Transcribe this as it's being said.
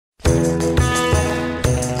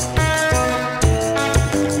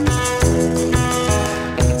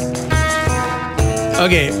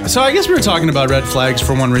Okay, so I guess we were talking about red flags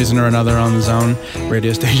for one reason or another on the Zone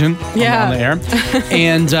radio station. Yeah. On the air.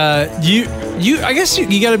 And I guess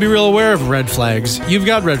you got to be real aware of red flags. You've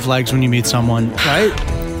got red flags when you meet someone, right?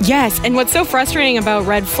 Yes, and what's so frustrating about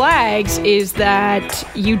red flags is that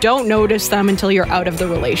you don't notice them until you're out of the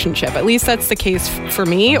relationship. At least that's the case for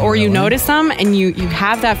me. Or you notice them and you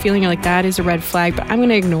have that feeling, you're like, that is a red flag, but I'm going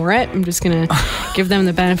to ignore it. I'm just going to give them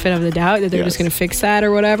the benefit of the doubt that they're just going to fix that or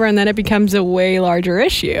whatever. And then it becomes a way larger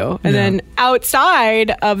issue. And then outside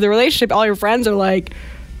of the relationship, all your friends are like,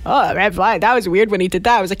 oh, red flag, that was weird when he did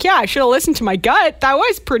that. I was like, yeah, I should have listened to my gut. That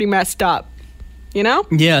was pretty messed up. You know?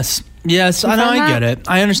 Yes, I know, I get it.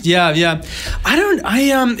 I understand. Yeah.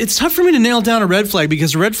 It's tough for me to nail down a red flag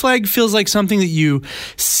because a red flag feels like something that you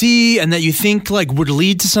see and that you think like would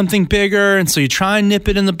lead to something bigger, and so you try and nip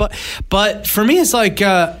it in the butt. But for me, it's like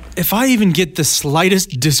if I even get the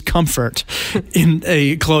slightest discomfort in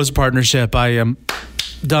a close partnership, I am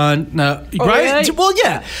done. No, right? Really? Well,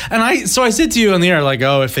 yeah. And I said to you on the air, like,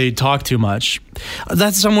 oh, if they talk too much,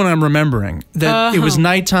 that's someone I'm remembering. That it was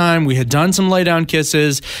nighttime. We had done some lay down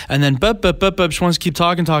kisses, and then she wants to keep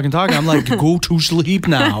talking. I'm like, go to sleep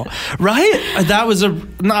now, right? That was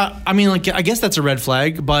I guess that's a red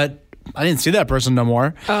flag, but I didn't see that person no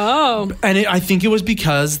more. Oh. And I think it was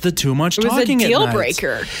because the too much talking at night. It was a deal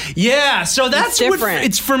breaker. Yeah, so that's different.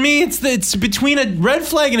 It's for me, it's between a red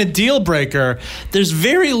flag and a deal breaker. There's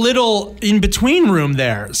very little in between room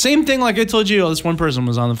there. Same thing like I told you, this one person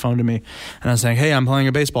was on the phone to me, and I was saying, hey, I'm playing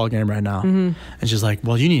a baseball game right now. Mm-hmm. And she's like,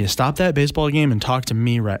 well, you need to stop that baseball game and talk to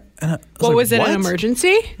me right. Was it an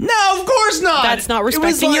emergency? No, of course not. That's not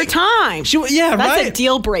respecting your time. That's a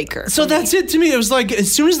deal breaker. So that's it to me. It was like,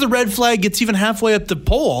 as soon as the red flag gets even halfway up the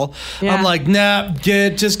pole, I'm like, nah,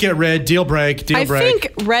 just get red, deal break. I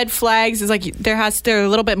think red flags is like they're a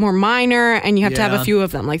little bit more minor, and you have to have a few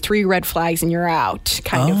of them, like 3 red flags and you're out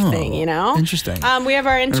kind of thing, you know? Interesting. We have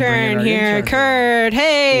our intern here, Kurt.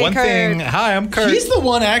 Hey, Kurt. Hi, I'm Kurt. He's the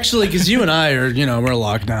one actually, because you and I are, we're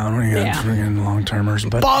locked down. We got freaking long-termers.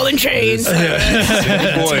 But ball and chains.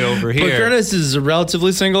 Boy over here. But Curtis is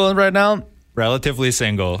relatively single right now. Relatively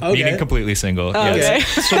single, meaning completely single. Okay.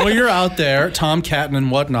 Yes. So when you're out there, tomcatting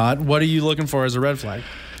and whatnot, what are you looking for as a red flag?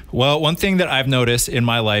 Well, one thing that I've noticed in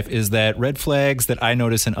my life is that red flags that I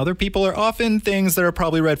notice in other people are often things that are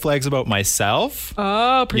probably red flags about myself.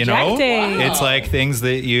 Oh, projecting. Wow. It's like things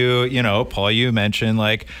that you Paul, you mentioned,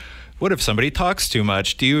 like, what if somebody talks too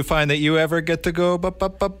much? Do you find that you ever get to go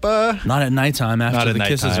ba-ba-ba-ba? Not at nighttime after the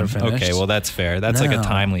kisses are finished. Okay, well, that's fair. That's like a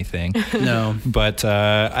timely thing. No. But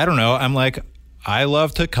I don't know. I'm like, I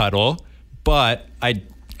love to cuddle, but I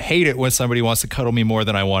hate it when somebody wants to cuddle me more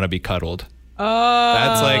than I want to be cuddled. Oh.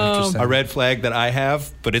 That's like a red flag that I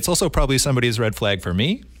have, but it's also probably somebody's red flag for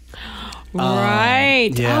me.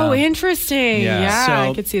 Right. Yeah. Oh, interesting. Yeah, So,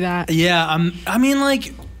 I could see that. Yeah, I mean,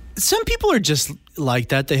 like, some people are just like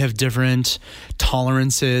that. They have different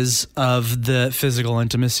tolerances of the physical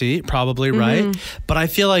intimacy, probably, right? But I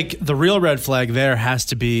feel like the real red flag there has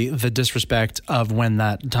to be the disrespect of when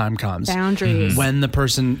that time comes. Boundaries. When the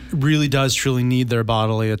person really does truly need their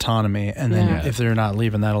bodily autonomy, and then if they're not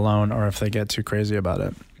leaving that alone, or if they get too crazy about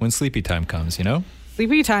it. When sleepy time comes,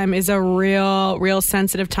 Sleepy time is a real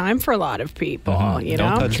sensitive time for a lot of people. You know,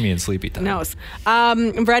 don't touch me in sleepy time. No.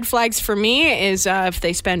 Red flags for me is if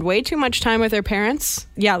they spend way too much time with their parents.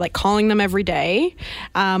 Yeah, like calling them every day.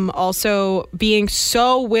 Also, being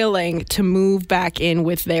so willing to move back in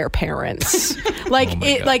with their parents. Like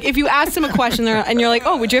if you ask them a question and you're like,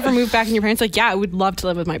 "Oh, would you ever move back in your parents?" Like, yeah, I would love to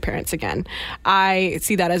live with my parents again. I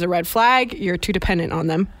see that as a red flag. You're too dependent on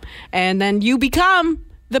them, and then you become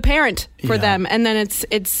the parent for them, and then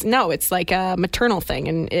it's like a maternal thing,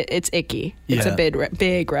 and it's icky. It's a big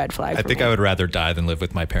red flag. I think I would rather die than live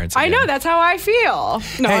with my parents again. I know, that's how I feel.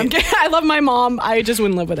 No, I'm kidding. I love my mom. I just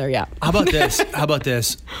wouldn't live with her. Yeah. How about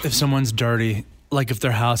this? If someone's dirty, like if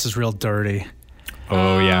their house is real dirty.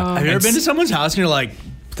 Oh yeah. Have you ever been to someone's house and you're like,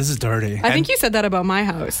 this is dirty? I think you said that about my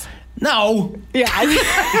house. No. Yeah.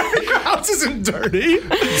 Your house isn't dirty.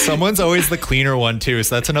 Someone's always the cleaner one too.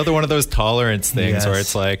 So that's another one of those tolerance things where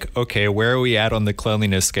it's like, okay, where are we at on the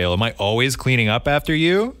cleanliness scale? Am I always cleaning up after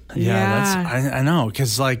you? Yeah. I know.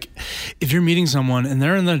 Because like if you're meeting someone and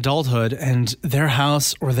they're in their adulthood and their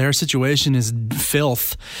house or their situation is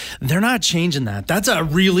filth, they're not changing that. That's a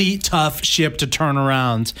really tough ship to turn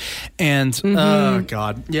around. And oh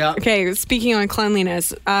God. Yeah. Okay. Speaking on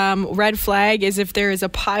cleanliness, red flag is if there is a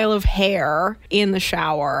pile of hair in the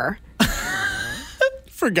shower.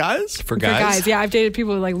 For guys? For guys? Yeah, I've dated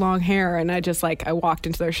people with like long hair, and I walked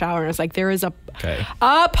into their shower and I was like, there is a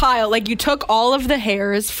pile. Like you took all of the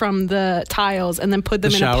hairs from the tiles and then put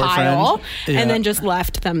them in a pile and then just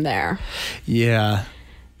left them there. Yeah.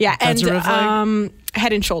 Yeah, That's a red flag?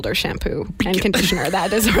 Head and shoulder shampoo and conditioner.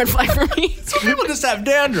 That is a red flag for me. Some people just have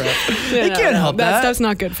dandruff. They can't help that. That stuff's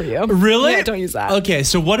not good for you. Really? Yeah, don't use that. Okay,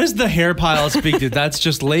 so what does the hair pile speak to? That's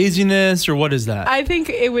just laziness, or what is that? I think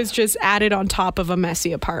it was just added on top of a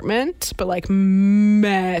messy apartment, but like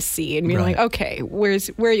messy, and being like, okay, where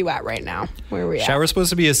are you at right now? Where are we at? Shower's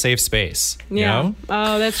supposed to be a safe space. Yeah. You know?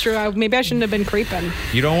 Oh, that's true. Maybe I shouldn't have been creeping.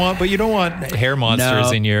 You don't want hair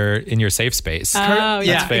monsters in your safe space. Oh,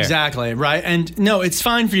 yeah, exactly. Right. And no, it's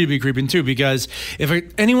fine for you to be creeping too, because if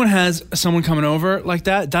anyone has someone coming over like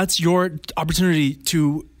that, that's your opportunity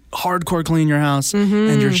to hardcore clean your house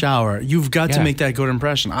and your shower. You've got to make that good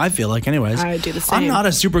impression. I feel like, anyways. I do the same. I'm not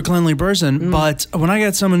a super cleanly person, but when I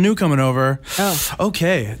get someone new coming over,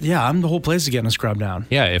 okay, yeah, I'm the whole place is getting a scrub down.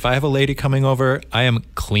 Yeah, if I have a lady coming over, I am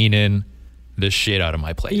cleaning the shit out of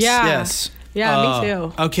my place. Yeah. Yes. Yeah, me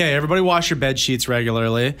too. Okay, everybody wash your bed sheets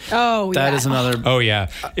regularly. Oh, That is another. Oh, yeah.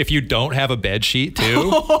 If you don't have a bed sheet,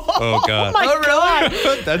 too. Oh, God. Oh, my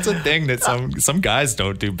God. That's a thing that some guys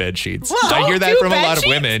don't do bed sheets. Well, I hear that do from a bed lot of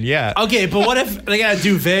sheets? women, yeah. Okay, but what if they got a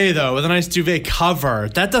duvet, though, with a nice duvet cover?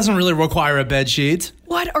 That doesn't really require a bed sheet.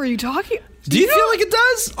 What are you talking? Do you feel like it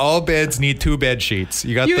does? All beds need 2 bed sheets.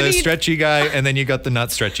 You got the stretchy guy, and then you got the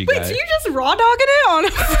not stretchy guy. Wait, so you just raw dogging it on a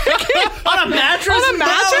freaking On a mattress? On a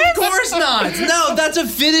mattress? No, of course not. No, that's a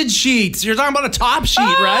fitted sheet. You're talking about a top sheet,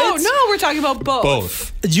 right? Oh, no, we're talking about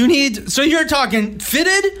both. Both. So you're talking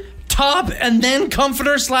fitted, top, and then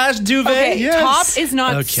comforter / duvet? Okay, Yes. top is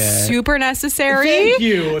not super necessary. Thank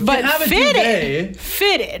you. If but you have a duvet.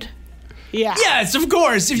 fitted. Yeah. Yes, of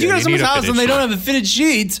course. If you go to you someone's need a house fitted and they sheet. don't have a fitted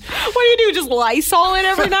sheet, What do? Just Lysol it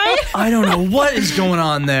every night? I don't know what is going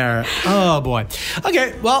on there. Oh, boy.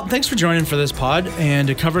 Okay, well, thanks for joining for this pod. And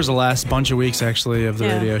it covers the last bunch of weeks, actually, of the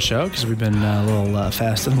radio show, because we've been a little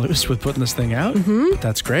fast and loose with putting this thing out.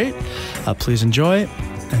 That's great. Please enjoy,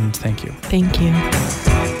 and thank you. Thank you.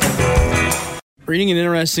 Reading an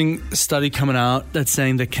interesting study coming out that's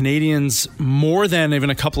saying that Canadians, more than even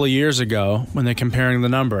a couple of years ago, when they're comparing the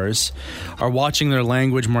numbers, are watching their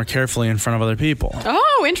language more carefully in front of other people.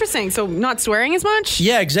 Oh, interesting. So not swearing as much?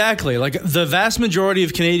 Yeah, exactly. Like the vast majority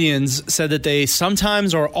of Canadians said that they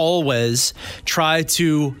sometimes or always try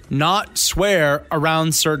to not swear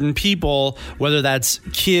around certain people, whether that's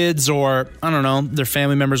kids or, I don't know, their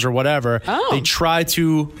family members or whatever. Oh. They try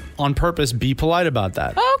to, on purpose, be polite about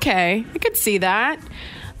that. Okay, I could see that.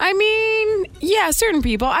 I mean, yeah, certain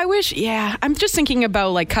people. I'm just thinking about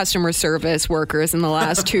like customer service workers in the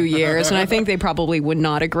last 2 years, and I think they probably would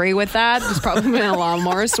not agree with that. There's probably been a lot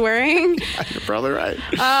more swearing. You're probably right.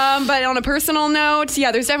 But on a personal note,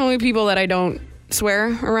 yeah, there's definitely people that I don't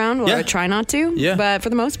swear around, or I try not to. Yeah. But for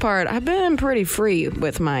the most part, I've been pretty free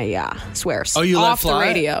with my swears. Oh, you let off fly? the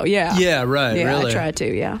radio? Yeah. Yeah, right. Yeah, really. I try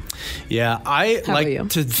to. Yeah. Yeah, I How about you? like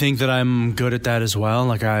to think that I'm good at that as well.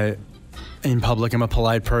 Like in public, I'm a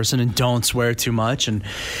polite person and don't swear too much, and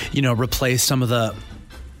replace some of the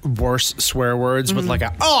worse swear words with like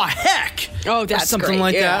oh heck, Oh, that's or something great,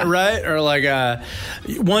 like yeah. that, right? Or like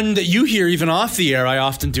one that you hear even off the air. I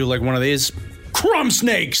often do like one of these. Crumb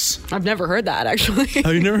snakes. I've never heard that, actually. Oh,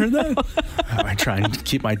 you never heard that? I try and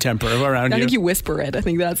keep my temper around I you. think you whisper it. I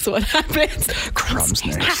think that's what happens. Crumb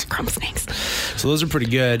snakes. Crumb snakes. So those are pretty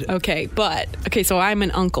good. Okay, so I'm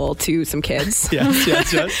an uncle to some kids.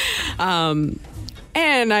 Yes.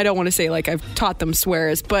 And I don't want to say like I've taught them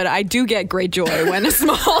swears, but I do get great joy when a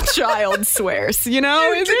small child swears. There's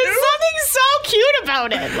something so cute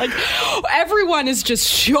about it. Like everyone is just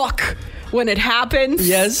shook when it happens.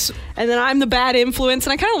 Yes. And then I'm the bad influence,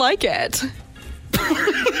 and I kind of like it.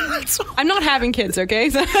 I'm not having kids, okay?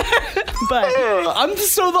 But I'm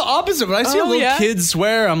just so the opposite. When I see a little kid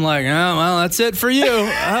swear, I'm like, oh, well, that's it for you.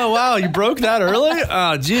 Oh, wow, you broke that early?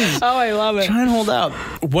 Oh, jeez. Oh, I love it. Try and hold out.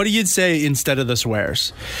 What do you say instead of the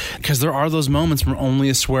swears? Because there are those moments where only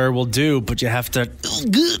a swear will do, but you have to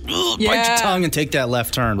bite your tongue and take that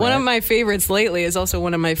left turn. One of my favorites lately is also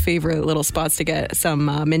one of my favorite little spots to get some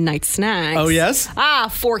midnight snacks. Oh, yes?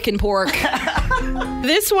 Fork and pork.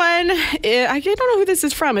 This one, I don't know who this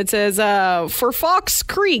is from. It says, for Fox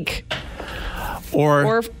Creek. Or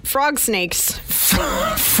Or frog snakes.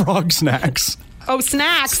 frog snacks. Oh,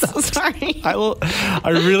 snacks. Sorry. I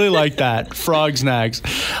really like that. Frog snacks.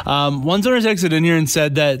 One owner texted in here and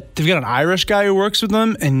said that they've got an Irish guy who works with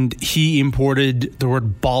them, and he imported the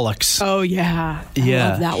word bollocks. Oh, yeah. I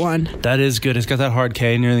love that one. That is good. It's got that hard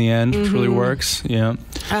K near the end, which really works. Yeah.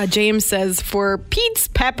 James says, for Pete's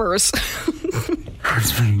Peppers.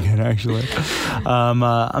 That's pretty good, actually.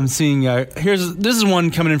 I'm seeing, this is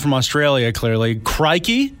one coming in from Australia, clearly.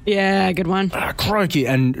 Crikey. Yeah, good one. Crikey.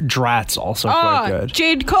 And Drats also quite good.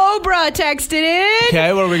 Jade Cobra texted in.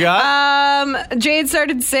 Okay, what do we got? Jade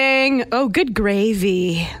started saying, oh, good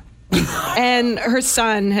gravy. And her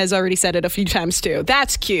son has already said it a few times, too.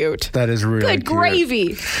 That's cute. That is really good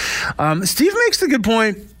gravy. Steve makes a good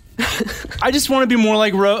point. I just want to be more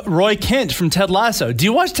like Roy Kent from Ted Lasso. Do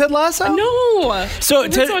you watch Ted Lasso? No. So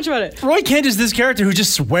Not so much about it. Roy Kent is this character who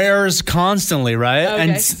just swears constantly, right? Okay.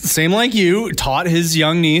 And same like you, taught his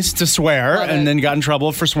young niece to swear and then got in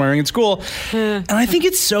trouble for swearing at school. And I think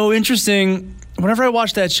it's so interesting. Whenever I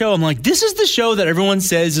watch that show, I'm like, this is the show that everyone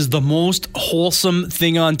says is the most wholesome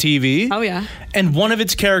thing on TV. Oh, yeah. And one of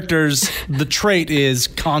its characters, the trait is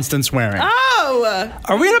constant swearing. Oh!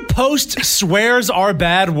 Are we in a post-swears are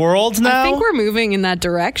bad world now? I think we're moving in that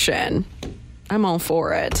direction. I'm all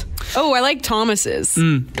for it. Oh, I like Thomas's.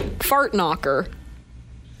 Fart knocker.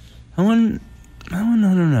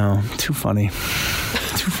 No. Too funny.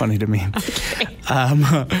 Too funny to me. Okay.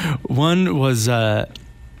 One was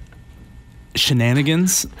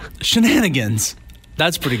shenanigans. Shenanigans.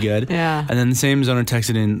 That's pretty good. Yeah. And then the same owner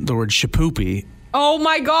texted in the word shapoopy. Oh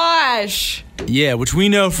my gosh. Yeah, which we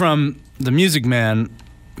know from The Music Man,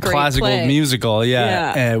 Great classical play. musical.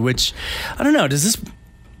 Yeah. Which, I don't know, does this...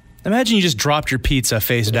 Imagine you just dropped your pizza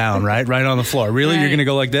face down, right? Right on the floor. Really? Right. You're going to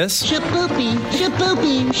go like this? Shapoopy,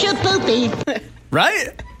 shapoopy, shapoopy.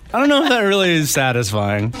 Right? I don't know if that really is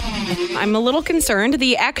satisfying. I'm a little concerned.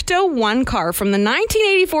 The Ecto 1 car from the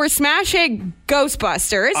 1984 smash hit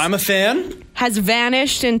Ghostbusters I'm a fan. has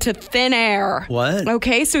vanished into thin air. What?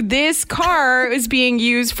 Okay, so this car is being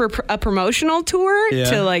used for a promotional tour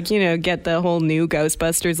to, get the whole new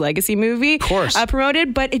Ghostbusters Legacy movie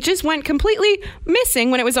promoted, but it just went completely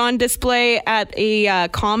missing when it was on display at a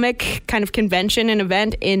comic kind of convention and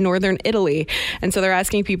event in northern Italy. And so they're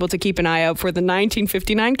asking people to keep an eye out for the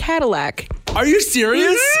 1959 Cadillac. Are you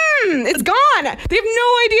serious? It's gone. They have no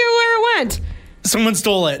idea where it went. Someone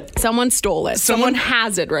stole it. Someone stole it. Someone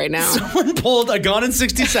has it right now. Someone pulled a Gone in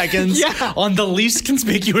 60 Seconds on the least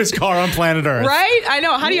conspicuous car on planet Earth. Right? I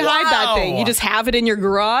know. How do you hide that thing? You just have it in your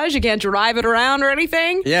garage? You can't drive it around or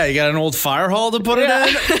anything? Yeah, you got an old fire hall to put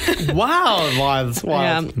it in? Wow.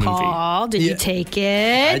 Wild. Paul, did you take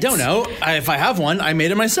it? I don't know. If I have one, I made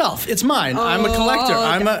it myself. It's mine. I'm a collector.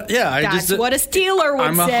 That's what a stealer would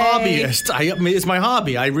I'm a say. hobbyist. It's my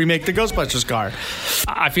hobby. I remake the Ghostbusters car.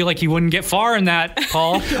 I feel like you wouldn't get far in that,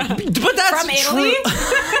 Paul. But that's From Italy?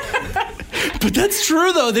 But that's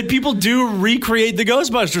true, though, that people do recreate the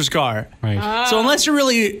Ghostbusters car. Right. So unless you're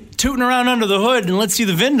really tooting around under the hood and let's see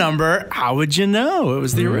the VIN number, how would you know it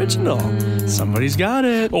was the original? Somebody's got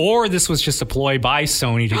it. Or this was just a ploy by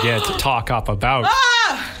Sony to get talk up about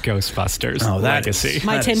Ghostbusters Legacy.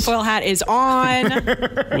 My tinfoil hat is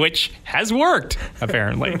on. Which has worked,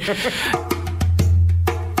 apparently.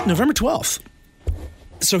 November 12th.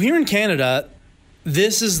 So here in Canada,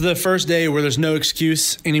 this is the first day where there's no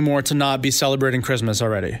excuse anymore to not be celebrating Christmas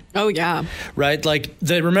already. Oh, yeah. Right? Like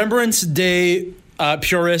the Remembrance Day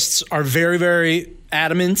purists are very, very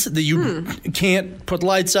adamant that you can't put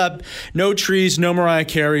lights up, no trees, no Mariah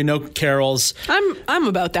Carey, no carols. I'm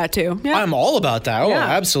about that too. Yeah. I'm all about that. Oh, Yeah.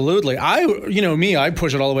 absolutely. I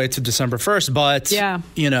push it all the way to December 1st, but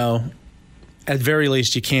at very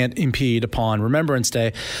least, you can't impede upon Remembrance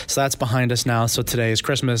Day. So that's behind us now. So today is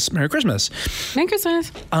Christmas. Merry Christmas. Merry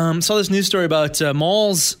Christmas. Saw this news story about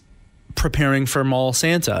malls preparing for Mall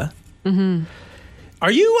Santa. Mm-hmm.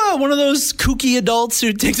 Are you one of those kooky adults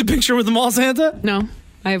who takes a picture with the Mall Santa? No,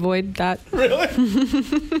 I avoid that. Really?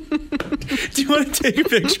 Do you want to take a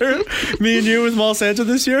picture, me and you, with Mall Santa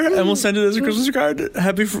this year? And we'll send it as a Christmas card.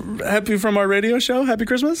 Happy from our radio show. Happy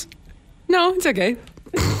Christmas. No, it's okay.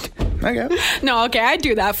 Okay. No, okay, I'd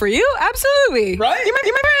do that for you. Absolutely. Right? You're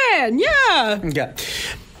my friend. Yeah. Okay.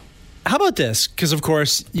 How about this? Because, of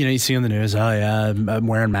course, you see on the news, I'm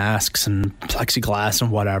wearing masks and plexiglass and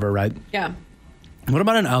whatever, right? Yeah. What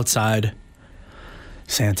about an outside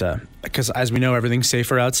Santa? Because, as we know, everything's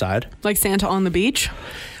safer outside. Like Santa on the beach?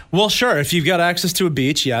 Well, sure. If you've got access to a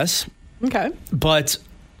beach, yes. Okay. But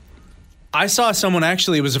I saw someone,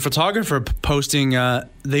 actually, it was a photographer posting,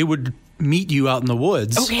 they would meet you out in the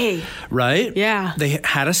woods. Okay. Right? Yeah. They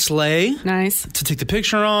had a sleigh. Nice. To take the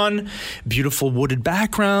picture on. Beautiful wooded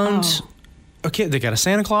background. Oh. Okay, they got a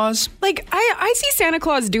Santa Claus. Like, I see Santa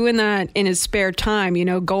Claus doing that in his spare time,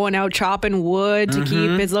 going out chopping wood to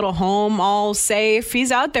keep his little home all safe.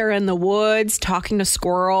 He's out there in the woods talking to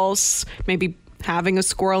squirrels, maybe having a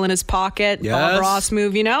squirrel in his pocket. Yes. Bob Ross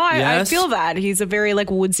move, I Yes. feel that. He's a very,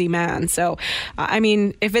 woodsy man. So,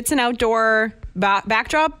 if it's an outdoor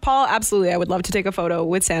backdrop, Paul, absolutely, I would love to take a photo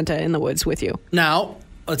with Santa in the woods with you. Now,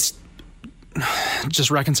 let's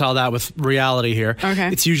just reconcile that with reality here. Okay.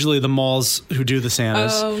 It's usually the malls who do the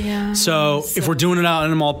Santas. Oh, yeah. So if we're doing it out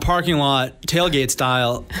in a mall parking lot, tailgate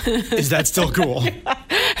style, is that still cool?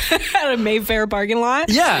 At a Mayfair parking lot?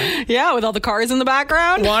 Yeah. Yeah, with all the cars in the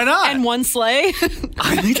background. Why not? And one sleigh.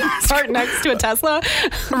 I think that's Parked next to a Tesla.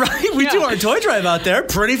 right. We do our toy drive out there.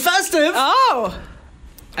 Pretty festive. Oh,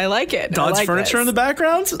 I like it. Dodge I like furniture this. in the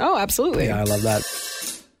background. Oh, absolutely. Yeah, I love that.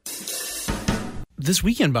 This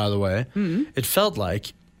weekend, by the way, it felt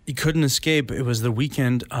like you couldn't escape. It was the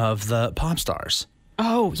weekend of the pop stars.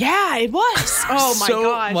 Oh, yeah, it was. Oh, my so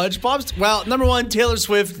gosh. much pop. Well, number one, Taylor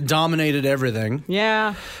Swift dominated everything.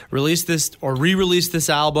 Yeah. Re-released this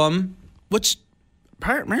album, which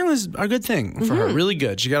apparently is a good thing for her. Really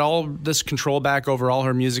good. She got all this control back over all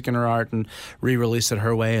her music and her art and re-released it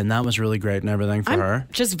her way, and that was really great and everything for her.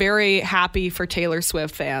 Just very happy for Taylor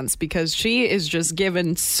Swift fans because she is just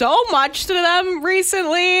given so much to them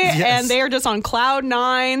recently, and they are just on cloud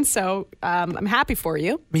 9. So I'm happy for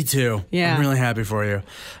you. Me too. Yeah. I'm really happy for you.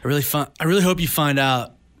 I really hope you find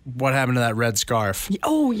out what happened to that red scarf.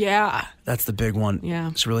 Oh, yeah. That's the big one.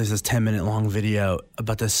 Yeah. She released this 10-minute long video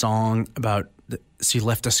about this song about she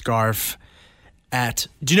left a scarf at.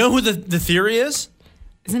 Do you know who the theory is?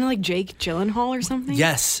 Isn't it like Jake Gyllenhaal or something?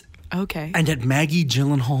 Yes. Okay. And at Maggie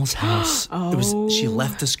Gyllenhaal's house. She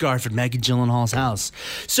left the scarf at Maggie Gyllenhaal's house.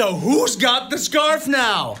 So who's got the scarf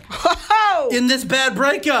now? In this bad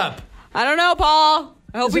breakup? I don't know, Paul.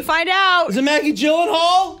 I hope we find out. Is it Maggie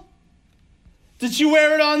Gyllenhaal? Did she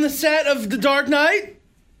wear it on the set of The Dark Knight?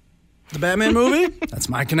 The Batman movie? That's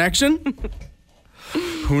my connection.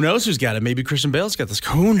 Who knows who's got it? Maybe Christian Bale's got this.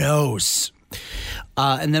 Who knows?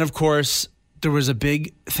 And then, of course, there was a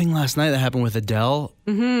big thing last night that happened with Adele.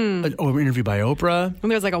 An interview by Oprah. And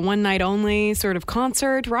there was like a one night only sort of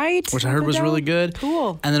concert, right? Which I heard was really good.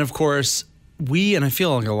 Cool. And then, of course, and I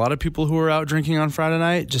feel like a lot of people who were out drinking on Friday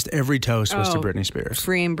night, just every toast was to Britney Spears.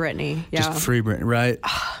 Freeing Britney. Yeah. Just free Britney, right?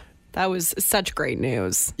 That was such great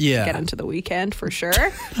news. Yeah. To get into the weekend for sure.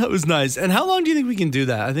 That was nice. And how long do you think we can do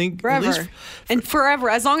that? I think Forever. At least And forever,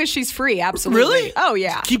 as long as she's free, absolutely. Really? Oh,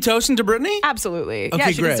 yeah. Keep toasting to Britney? Absolutely. Okay,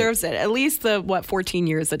 yeah, she great. deserves it. At least the, 14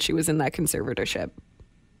 years that she was in that conservatorship.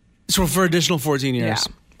 So for additional 14 years.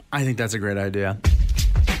 Yeah. I think that's a great idea.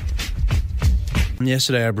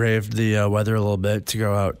 Yesterday, I braved the weather a little bit to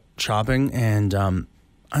go out shopping, and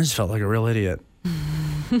I just felt like a real idiot.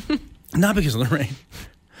 Not because of the rain,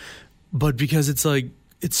 but because it's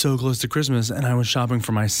so close to Christmas, and I was shopping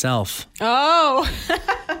for myself. Oh.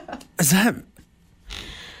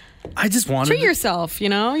 I just wanted Treat yourself,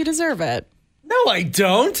 you deserve it. No, I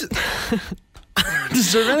don't. I don't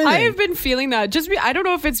deserve anything. I have been feeling that. I don't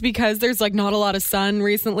know if it's because there's not a lot of sun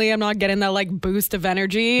recently. I'm not getting that boost of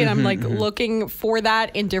energy. And I'm looking for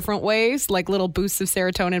that in different ways, like little boosts of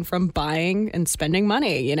serotonin from buying and spending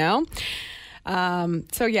money,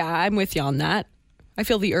 So yeah, I'm with you on that. I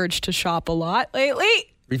feel the urge to shop a lot lately.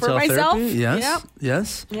 Retail for myself. therapy? Yes. Yep.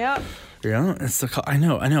 Yes. Yeah. Yeah, I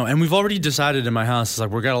know. And we've already decided in my house,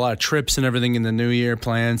 we've got a lot of trips and everything in the new year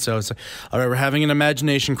planned. So it's all right, we're having an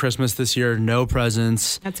imagination Christmas this year, no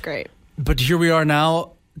presents. That's great. But here we are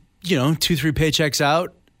now, 2-3 paychecks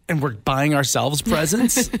out, and we're buying ourselves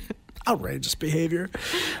presents. Outrageous behavior.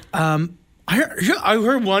 I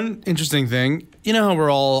heard one interesting thing. You know how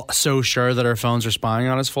we're all so sure that our phones are spying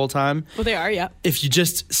on us full time? Well, they are, yeah. If you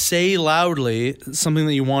just say loudly something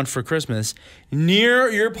that you want for Christmas near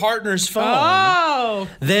your partner's phone,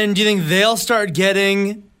 then do you think they'll start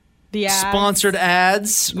getting the ads? Sponsored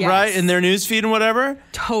ads, Yes. right, in their newsfeed and whatever?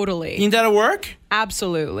 Totally. You think that'll work?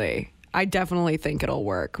 Absolutely. I definitely think it'll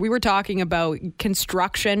work. We were talking about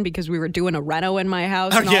construction because we were doing a reno in my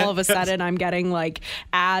house, and all of a sudden I'm getting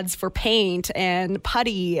ads for paint and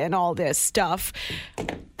putty and all this stuff.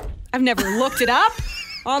 I've never looked it up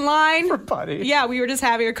online. For putty. Yeah, we were just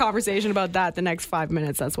having a conversation about that the next 5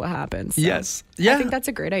 minutes. That's what happens. So Yes. Yeah. I think that's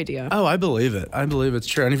a great idea. Oh, I believe it. I believe it's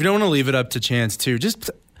true. And if you don't want to leave it up to chance too,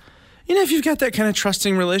 just, if you've got that kind of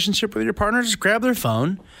trusting relationship with your partner, just grab their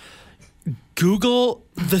phone. Google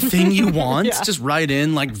the thing you want. Yeah. Just write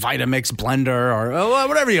in like Vitamix blender or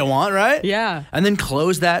whatever you want, right? Yeah. And then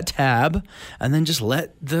close that tab and then just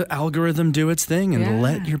let the algorithm do its thing and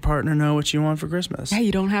let your partner know what you want for Christmas. Yeah,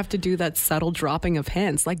 you don't have to do that subtle dropping of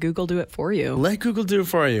hints. Let Google do it for you. Let Google do it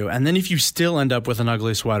for you. And then if you still end up with an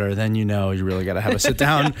ugly sweater, then you know you really got to have a sit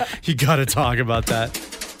down. You got to talk about that.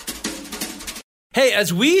 Hey,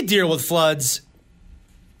 as we deal with floods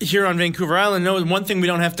here on Vancouver Island, know one thing we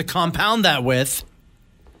don't have to compound that with: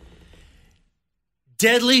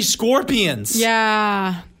 deadly scorpions.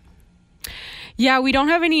 Yeah. Yeah, we don't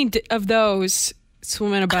have any of those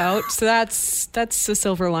swimming about, so that's the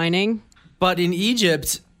silver lining. But in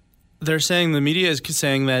Egypt, they're saying, the media is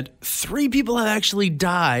saying that 3 people have actually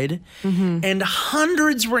died and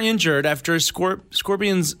hundreds were injured after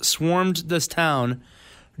scorpions swarmed this town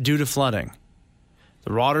due to flooding.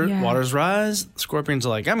 The waters rise. The scorpions are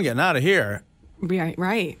like, I'm getting out of here.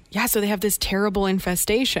 Right. Yeah, so they have this terrible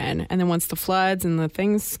infestation. And then once the floods and the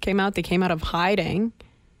things came out, they came out of hiding.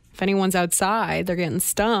 If anyone's outside, they're getting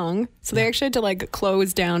stung. So they actually had to like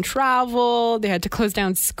close down travel. They had to close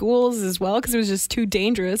down schools as well because it was just too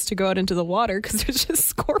dangerous to go out into the water because there's just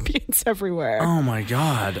scorpions everywhere. Oh my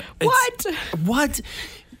God. What?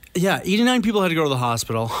 Yeah, 89 people had to go to the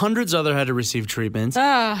hospital. Hundreds other had to receive treatment.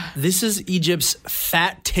 This is Egypt's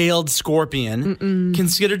fat-tailed scorpion,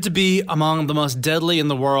 considered to be among the most deadly in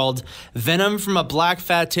the world. Venom from a black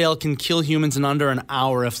fat tail can kill humans in under an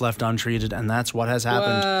hour if left untreated, and that's what has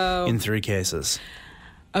happened in 3 cases.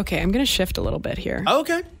 Okay, I'm going to shift a little bit here.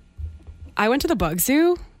 Okay. I went to the bug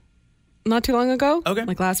zoo not too long ago, Okay.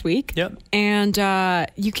 like last week. Yep. And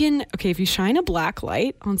you can, if you shine a black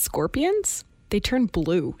light on scorpions, they turn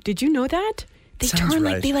blue. Did you know that? They Sounds turn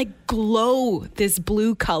right. they glow this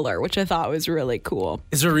blue color, which I thought was really cool.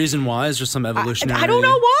 Is there a reason why? Is there some evolutionary... I don't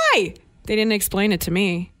know why. They didn't explain it to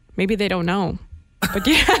me. Maybe they don't know. But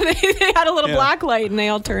yeah, they had a little black light and they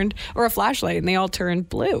all turned, or a flashlight, and they all turned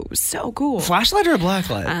blue. It was so cool. Flashlight or a black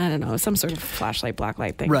light? I don't know, some sort of flashlight, black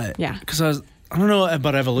light thing. Right. Yeah. Because I don't know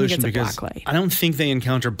about evolution, I think it's a because black light. I don't think they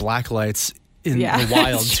encounter black lights in the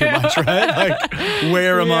wild that's too true. much, right? Like,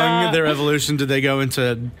 where among their evolution did they go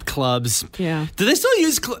into clubs? Yeah. Do they still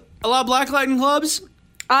use a lot of black light in clubs?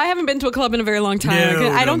 I haven't been to a club in a very long time.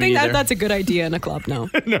 No, I don't me think either. that's a good idea in a club, no.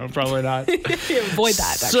 No, probably not. Avoid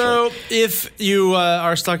that, actually. So if you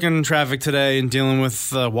are stuck in traffic today and dealing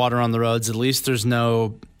with water on the roads, at least there's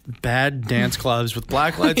no bad dance clubs with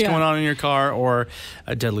black lights going on in your car or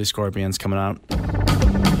deadly scorpions coming out.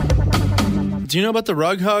 Do you know about the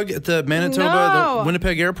rug hug at the Manitoba, the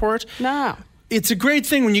Winnipeg airport? No. It's a great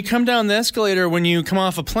thing. When you come down the escalator, when you come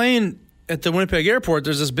off a plane at the Winnipeg airport,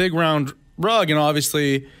 there's this big round rug, and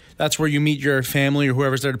obviously that's where you meet your family or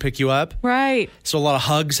whoever's there to pick you up. Right. So a lot of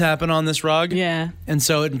hugs happen on this rug. Yeah. And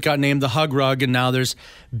so it got named the hug rug, and now there's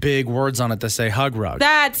big words on it that say hug rug.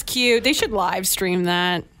 That's cute. They should live stream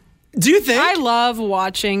that. Do you think? I love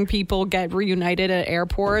watching people get reunited at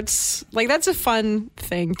airports. Like, that's a fun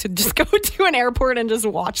thing to just go to an airport and just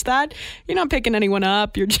watch that. You're not picking anyone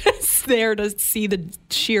up. You're just there to see the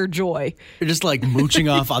sheer joy. You're just like mooching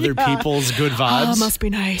off other people's good vibes. Oh, must be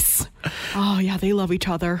nice. Oh, yeah, they love each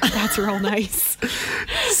other. That's real nice.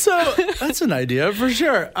 So that's an idea for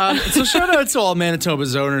sure. So shout out to all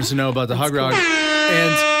Manitoba's owners who know about the hug rug.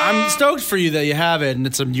 And I'm stoked for you that you have it, and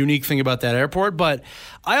it's a unique thing about that airport. But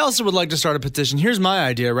I also would like to start a petition. Here's my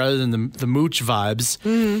idea, rather than the mooch vibes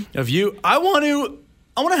of you. I want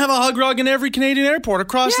to have a hug rug in every Canadian airport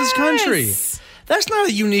across this country. That's not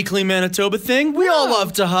a uniquely Manitoba thing. We all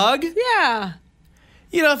love to hug. Yeah.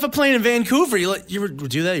 You know, if a plane in Vancouver, you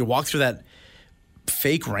do that. You walk through that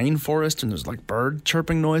fake rainforest, and there's like bird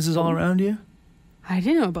chirping noises all around you. I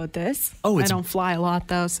didn't know about this. Oh, I don't fly a lot,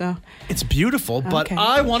 though, so. It's beautiful, but Okay.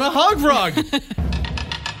 I want a hug rug.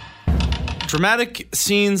 Dramatic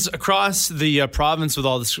scenes across the province with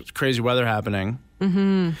all this crazy weather happening.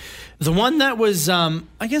 Mm-hmm. The one that was, I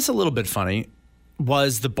guess, a little bit funny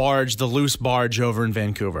was the loose barge over in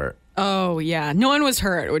Vancouver. Oh, yeah. No one was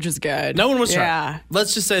hurt, which is good. No one was hurt. Yeah.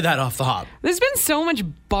 Let's just say that off the hop. There's been so much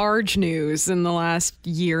barge news in the last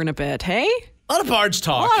year and a bit, hey? A lot of barge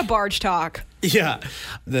talk. A lot of barge talk. Yeah.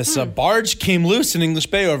 This barge came loose in English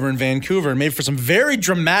Bay over in Vancouver and made for some very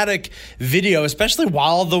dramatic video, especially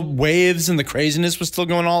while the waves and the craziness was still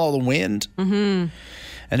going on, all the wind. Mm-hmm.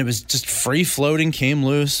 And it was just free floating, came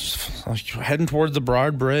loose, heading towards the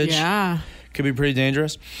Broad Bridge. Yeah. Could be pretty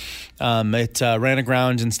dangerous. It ran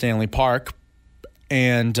aground in Stanley Park.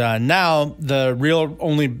 And now the real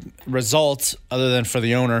only result, other than for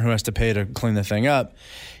the owner who has to pay to clean the thing up,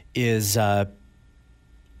 is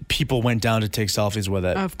people went down to take selfies with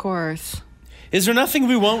it. Of course. Is there nothing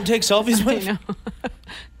we won't take selfies with? I know.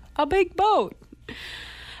 A big boat.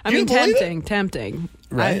 I You mean, believe it? tempting.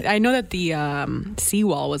 Right. I know that the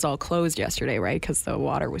seawall was all closed yesterday, right? Because the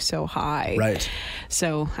water was so high. Right.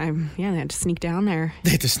 So, they had to sneak down there.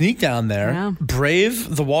 They had to sneak down there, Yeah.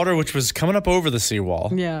 brave the water which was coming up over the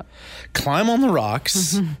seawall, Yeah. climb on the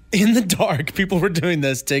rocks in the dark. People were doing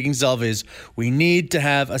this, taking selfies. We need to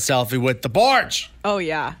have a selfie with the barge. Oh,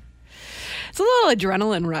 yeah. It's a little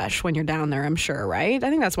adrenaline rush when you're down there, I'm sure, right? I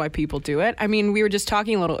think that's why people do it. I mean, we were just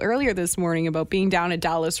talking a little earlier this morning about being down at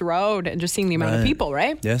Dallas Road and just seeing the amount of people,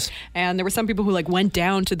 right? Yes. And there were some people who went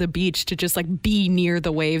down to the beach to just be near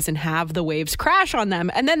the waves and have the waves crash on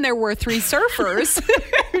them. And then there were 3 surfers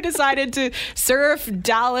who decided to surf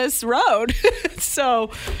Dallas Road.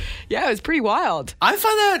 So, yeah, it was pretty wild. I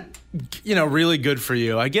find that, really good for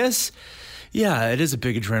you. I guess, yeah, it is a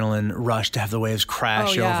big adrenaline rush to have the waves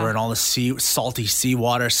crash over and all the salty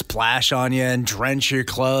seawater splash on you and drench your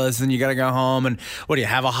clothes. Then you got to go home and what do you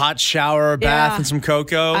have, a hot shower, a bath, and some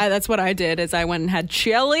cocoa? That's what I did is I went and had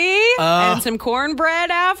chili and some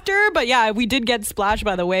cornbread after. But yeah, we did get splashed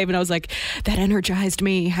by the wave and I was like, that energized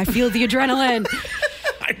me. I feel the adrenaline.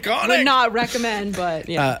 Iconic. Would not recommend, but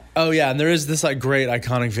yeah. And there is this great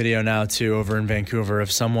iconic video now too over in Vancouver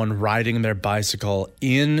of someone riding their bicycle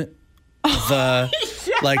in the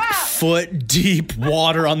foot deep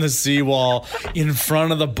water on the seawall in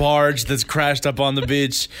front of the barge that's crashed up on the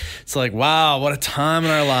beach. It's wow, what a time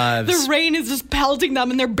in our lives. The rain is just pelting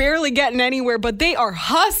them and they're barely getting anywhere, but they are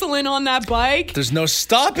hustling on that bike. There's no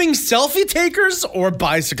stopping selfie takers or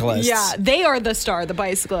bicyclists. Yeah, they are the star, the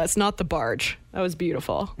bicyclists, not the barge. That was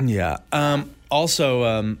beautiful. Yeah.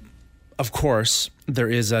 Also, of course, there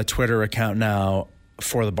is a Twitter account now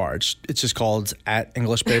for the barge. It's just called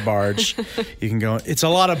 @EnglishBayBarge. You can go. It's a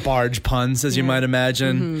lot of barge puns, as you might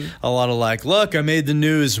imagine. A lot of look, I made the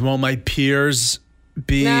news. Won't my peers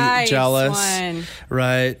be jealous? One.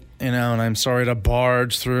 Right. And I'm sorry to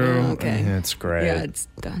barge through. Okay. It's great. Yeah, it's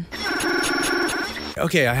done.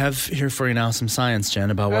 Okay, I have here for you now some science, Jen,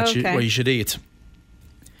 about what you should eat.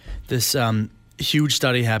 This huge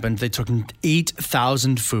study happened. They took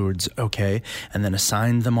 8,000 foods, and then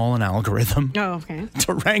assigned them all an algorithm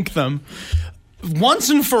to rank them. Once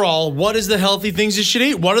and for all, what is the healthy things you should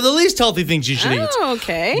eat? What are the least healthy things you should eat? Oh,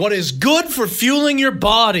 okay. What is good for fueling your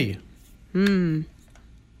body? And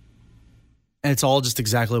it's all just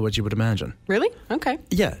exactly what you would imagine. Really? Okay.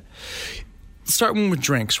 Yeah. Starting with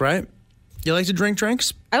drinks, right? You like to drink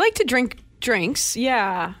drinks? I like to drink drinks,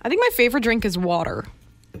 yeah. I think my favorite drink is water.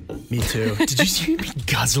 Me too. Did you see me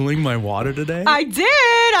guzzling my water today? I did.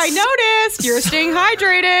 I noticed. You're staying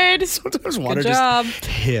hydrated. Sometimes water Good job. just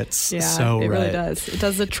hits. Yeah, so it right. really does. It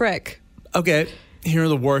does the trick. Okay, here are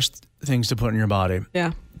the worst things to put in your body.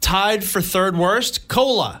 Yeah. Tied for third worst,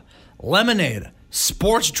 cola, lemonade,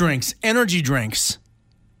 sports drinks, energy drinks.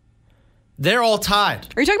 They're all tied.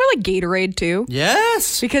 Are you talking about Gatorade too?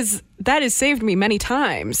 Yes. Because that has saved me many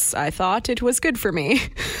times. I thought it was good for me.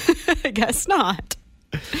 I guess not.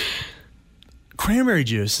 Cranberry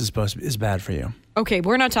juice is bad for you. Okay,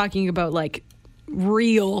 we're not talking about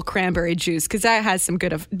real cranberry juice because that has some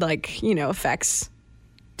good effects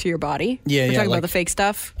to your body. Yeah, we're talking about the fake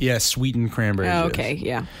stuff. Yeah, sweetened cranberry juice. Okay,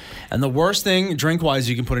 yeah. And the worst thing drink-wise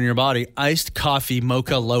you can put in your body, iced coffee,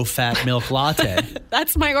 mocha, low-fat milk latte.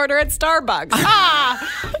 That's my order at Starbucks.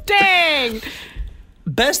 Dang.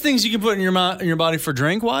 Best things you can put in your body for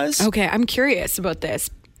drink-wise? Okay, I'm curious about this.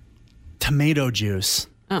 Tomato juice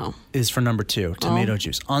is for number 2. Tomato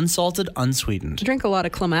juice. Unsalted, unsweetened. I drink a lot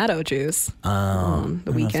of Clamato juice on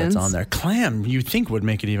the weekends. That's on there. Clam, you'd think would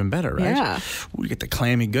make it even better, right? Yeah. We get the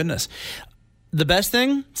clammy goodness. The best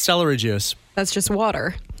thing, celery juice. That's just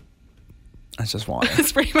water. That's just water.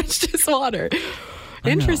 It's pretty much just water.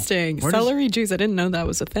 Interesting. Celery juice. I didn't know that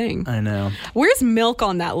was a thing. I know. Where's milk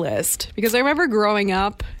on that list? Because I remember growing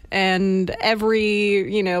up and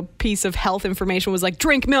every, piece of health information was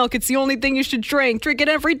drink milk. It's the only thing you should drink. Drink it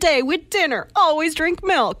every day with dinner. Always drink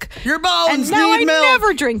milk. Your bones and now need milk. I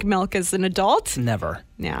never drink milk as an adult. Never.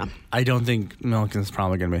 Yeah. I don't think milk is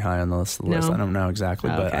probably going to be high on the list. No. I don't know exactly,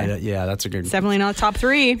 but that's a good. It's definitely not top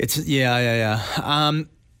 3. It's yeah.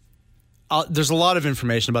 There's a lot of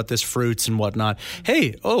information about this, fruits and whatnot.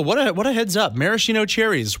 Hey, what a heads up. Maraschino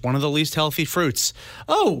cherries, one of the least healthy fruits.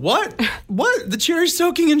 Oh, what? The cherries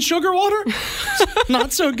soaking in sugar water?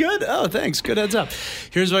 Not so good? Oh, thanks. Good heads up.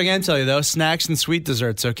 Here's what I can tell you, though. Snacks and sweet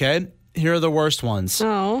desserts, okay? Here are the worst ones.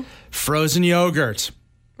 Oh. Frozen yogurt.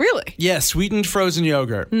 Really? Yeah, sweetened frozen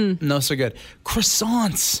yogurt. No so good.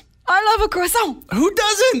 Croissants. I love a croissant. Who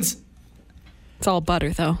doesn't? It's all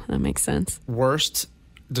butter, though. That makes sense. Worst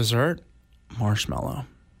dessert? Marshmallow.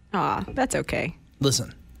 That's okay.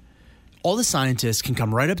 Listen, all the scientists can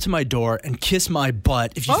come right up to my door and kiss my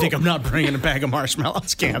butt if you think I'm not bringing a bag of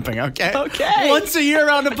marshmallows camping, okay? Okay. Once a year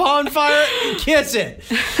around a bonfire, kiss it.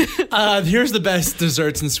 Here's the best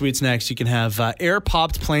desserts and sweet snacks you can have.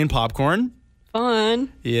 Air-popped plain popcorn.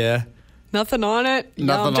 Fun. Yeah. Nothing on it.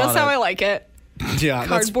 Nothing just on how it. I like it. Yeah.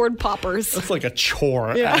 Cardboard poppers. That's like a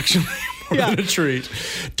chore, actually. More than a treat.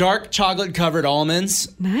 Dark chocolate-covered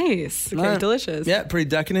almonds. Nice. Okay, delicious. Yeah, pretty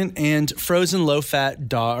decadent. And frozen low-fat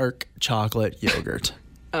dark chocolate yogurt.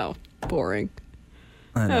 Oh, boring.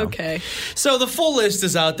 I know. Okay. So the full list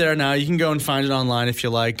is out there now. You can go and find it online if you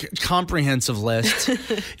like. Comprehensive list.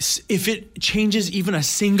 If it changes even a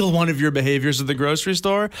single one of your behaviors at the grocery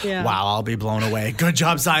store, wow, I'll be blown away. Good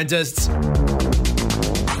job, scientists.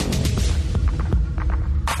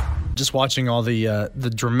 Just watching all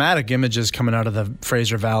the dramatic images coming out of the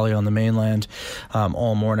Fraser Valley on the mainland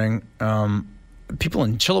all morning. People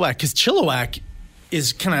in Chilliwack, because Chilliwack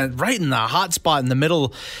is kind of right in the hot spot in the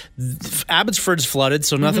middle. Abbotsford's flooded,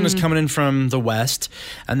 so nothing is coming in from the west.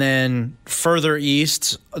 And then further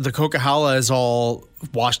east, the Coquihalla is all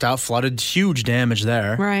washed out, flooded, huge damage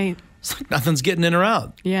there. Right. It's like nothing's getting in or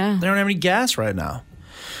out. Yeah. They don't have any gas right now.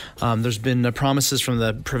 There's been promises from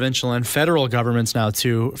the provincial and federal governments now,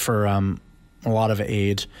 too, for a lot of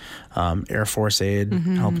aid, Air Force aid,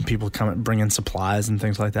 helping people bring in supplies and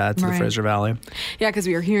things like that to the Fraser Valley. Yeah, because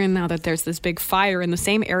we are hearing now that there's this big fire in the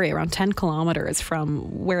same area around 10 kilometers from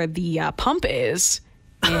where the pump is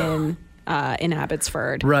in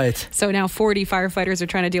Abbotsford. Right. So now 40 firefighters are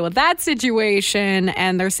trying to deal with that situation,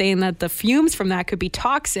 and they're saying that the fumes from that could be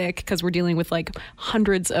toxic because we're dealing with like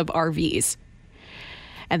hundreds of RVs.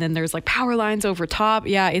 And then there's like power lines over top.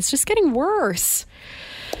 Yeah, it's just getting worse.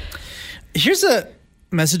 Here's a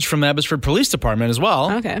message from the Abbotsford Police Department as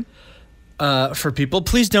well. Okay. For people,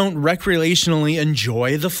 please don't recreationally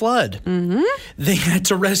enjoy the flood. They had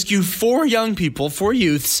to rescue 4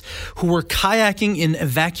 youths who were kayaking in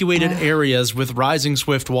evacuated areas with rising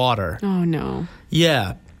swift water. Oh, no.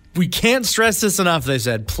 Yeah. We can't stress this enough, they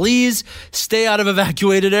said. Please stay out of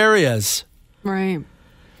evacuated areas. Right.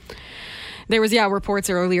 There was, reports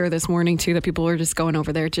earlier this morning, too, that people were just going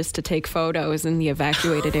over there just to take photos in the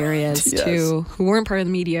evacuated areas, too, who weren't part of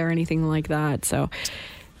the media or anything like that. So,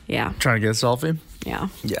 yeah. Trying to get a selfie? Yeah.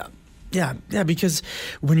 Yeah, because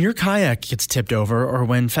when your kayak gets tipped over or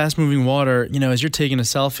when fast-moving water, as you're taking a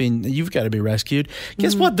selfie, you've got to be rescued.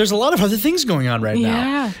 Guess what? There's a lot of other things going on right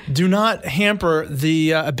now. Do not hamper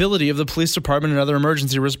the ability of the police department and other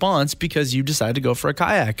emergency response because you decide to go for a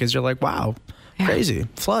kayak because you're like, wow. Crazy.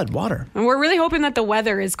 Flood, water. And we're really hoping that the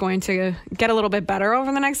weather is going to get a little bit better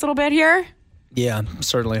over the next little bit here. Yeah, I'm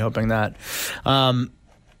certainly hoping that. I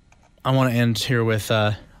want to end here with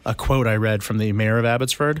a quote I read from the mayor of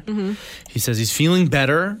Abbotsford. He says he's feeling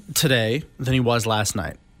better today than he was last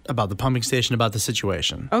night about the pumping station, about the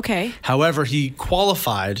situation. Okay. However, he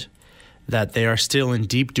qualified that they are still in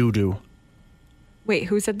deep doo-doo. Wait,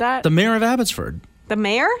 who said that? The mayor of Abbotsford. The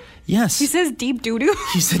mayor? Yes. He says deep doo-doo?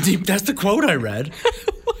 He said deep. That's the quote I read.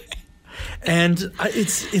 And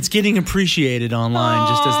it's getting appreciated online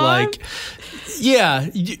just as like,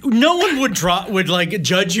 no one would like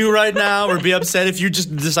judge you right now or be upset if you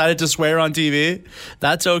just decided to swear on TV.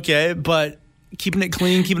 That's okay, but keeping it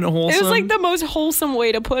clean, keeping it wholesome. It was like the most wholesome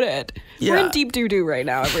way to put it. Yeah. We're in deep doo-doo right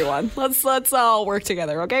now, everyone. Let's all work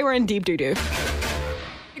together, okay? We're in deep doo-doo.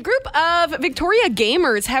 A group of Victoria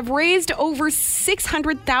gamers have raised over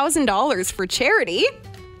 $600,000 for charity.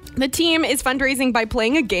 The team is fundraising by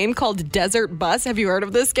playing a game called Desert Bus. Have you heard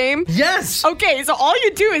of this game? Yes. Okay, so all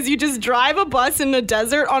you do is you just drive a bus in the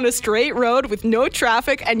desert on a straight road with no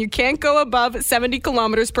traffic, and you can't go above 70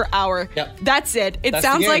 kilometers per hour. Yep. That's it. It That's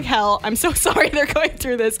sounds the game. like hell. I'm so sorry they're going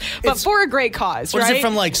through this, but for a great cause, What right? is it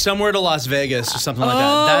from like somewhere to Las Vegas or something like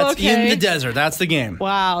that? That's okay. in the desert. That's the game.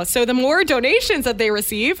 Wow. So the more donations that they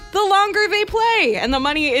receive, the longer they play. And the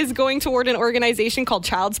money is going toward an organization called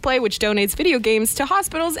Child's Play, which donates video games to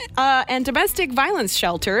hospitals and domestic violence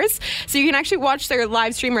shelters. So you can actually watch their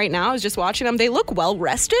live stream right now. I was just watching them. They look well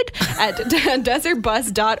rested at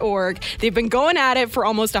desertbus.org. They've been going at it for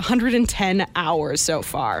almost 110 hours so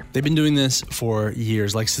far. They've been doing this for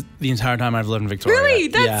years, like the entire time I've lived in Victoria. Really?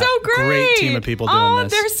 That's so great. Great team of people doing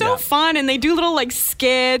this. They're so fun, and they do little like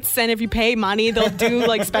skits, and if you pay money, they'll do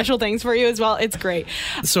like special things for you as well. It's great.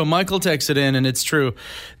 So Michael texted in, and it's true.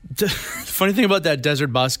 The funny thing about that desert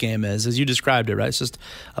bus game is, as you described it, right? It's just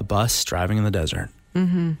a bus driving in the desert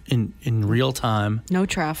in real time. No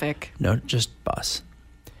traffic. No, just bus.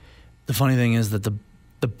 The funny thing is that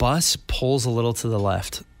the bus pulls a little to the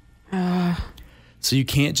left. So you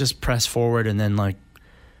can't just press forward and then like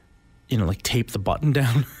tape the button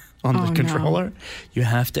down. on the controller. You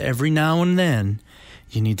have to, every now and then,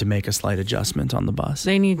 you need to make a slight adjustment on the bus.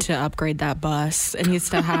 They need to upgrade that bus. It needs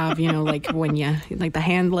to have, like when you, like the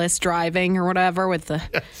handless driving or whatever with the...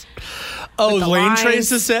 Yes. Oh, lane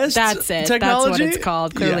trace assist? That's it. Technology? That's what it's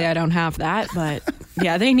called. Clearly, I don't have that, but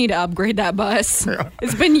yeah, they need to upgrade that bus. Yeah.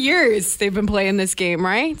 It's been years they've been playing this game,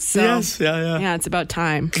 right? So, yes, yeah. Yeah, it's about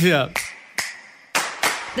time. Yeah.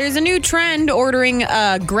 There's a new trend ordering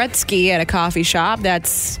a Gretzky at a coffee shop.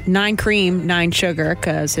 That's 9 cream, 9 sugar,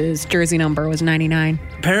 because his jersey number was 99.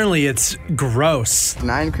 Apparently, it's gross.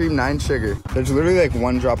 9 cream, 9 sugar. There's literally like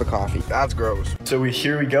 1 drop of coffee. That's gross. So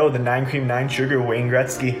here we go, the 9 cream, 9 sugar Wayne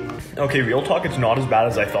Gretzky. Okay, real talk, it's not as bad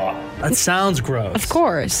as I thought. That sounds gross. Of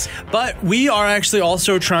course. But we are actually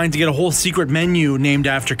also trying to get a whole secret menu named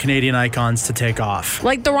after Canadian icons to take off.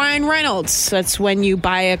 Like the Ryan Reynolds. That's when you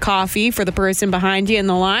buy a coffee for the person behind you in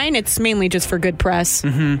the line. It's mainly just for good press.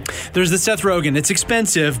 Mm-hmm. There's the Seth Rogen. It's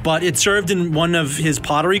expensive, but it's served in one of his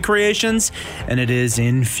pottery creations, and it is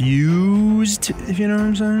infused, if you know what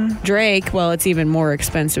I'm saying. Drake, well, it's even more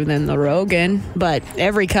expensive than the Rogan, but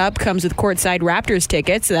every cup comes with courtside Raptors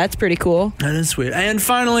tickets, so that's pretty cool. That is sweet. And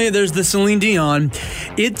finally, there's the Celine Dion.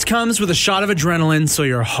 It comes with a shot of adrenaline, so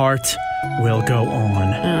your heart will go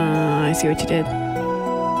on. I see what you did.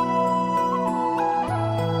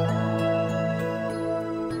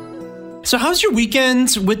 So how's your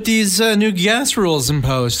weekend with these new gas rules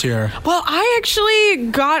imposed here? Well, I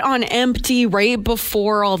actually got on empty right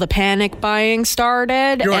before all the panic buying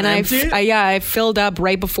started. You're on empty? I filled up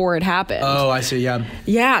right before it happened. Oh, I see, yeah.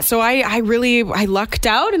 Yeah, so I lucked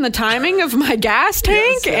out in the timing of my gas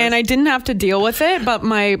tank, yes. And I didn't have to deal with it. But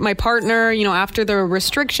my partner, after the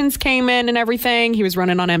restrictions came in and everything, he was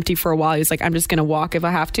running on empty for a while. He was like, I'm just going to walk if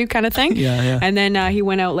I have to kind of thing. Yeah. And then he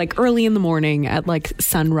went out like early in the morning at like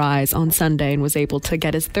sunrise on Sunday and was able to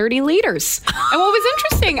get his 30 liters. And what was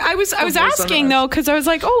interesting, I was asking though, because I was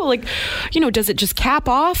like, does it just cap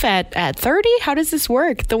off at 30? How does this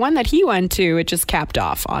work? The one that he went to, it just capped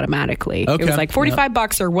off automatically. Okay. It was like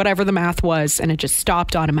 $45 or whatever the math was, and it just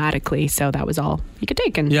stopped automatically. So that was all he could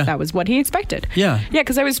take, and that was what he expected. Yeah,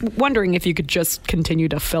 because I was wondering if you could just continue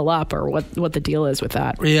to fill up or what the deal is with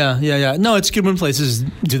that. Yeah. No, it's good when places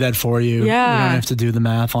do that for you. Yeah. You don't have to do the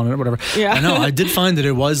math on it or whatever. Yeah. I know. I did find that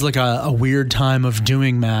it was like a weird time of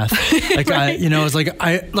doing math. Like right.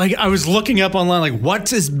 I was looking up online, like,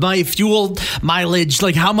 what is my fuel mileage?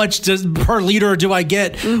 Like, how much per liter do I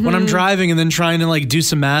get when I'm driving? And then trying to like do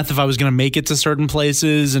some math if I was going to make it to certain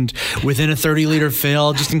places and within a 30-liter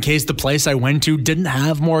fill, just in case the place I went to didn't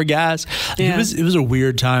have more gas. Yeah. It was a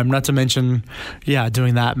weird time. Not to mention,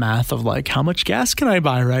 doing that math of like, how much gas can I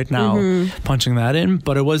buy right now? Punching that in.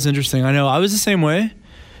 But it was interesting. I know I was the same way.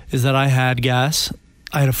 Is that I had gas.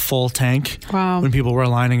 I had a full tank when people were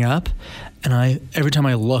lining up. And every time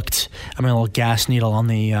I looked at my little gas needle on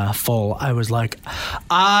the full, I was like,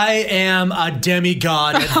 I am a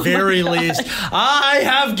demigod at very least. I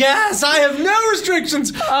have gas. I have no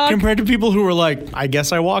restrictions compared to people who were like, I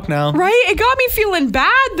guess I walk now. Right? It got me feeling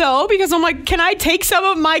bad, though, because I'm like, can I take some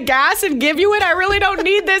of my gas and give you it? I really don't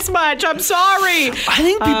need this much. I'm sorry. I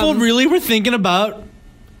think people really were thinking about,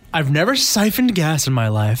 I've never siphoned gas in my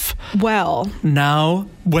life. Well. Now,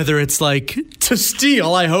 whether it's like to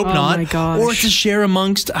steal, I hope not, my gosh. or to share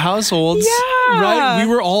amongst households. Yeah. Right?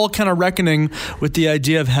 We were all kind of reckoning with the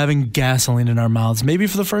idea of having gasoline in our mouths, maybe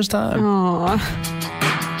for the first time. Aww.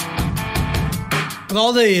 With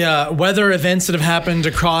all the weather events that have happened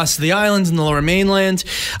across the islands and the Lower Mainland,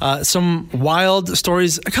 some wild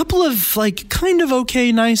stories, a couple of like kind of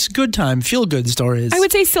okay, nice, good time, feel good stories. I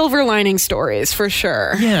would say silver lining stories for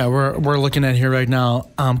sure. Yeah, we're looking at here right now.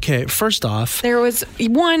 Okay, first off, there was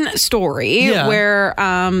one story where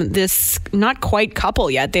this not quite couple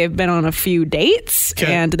yet. They've been on a few dates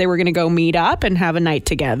and they were going to go meet up and have a night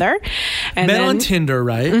together. And met on Tinder,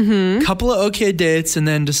 right? Mm-hmm. Couple of okay dates, and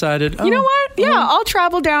then decided, you know what? Yeah, I'll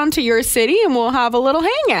travel down to your city and we'll have a little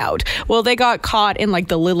hangout. Well, they got caught in like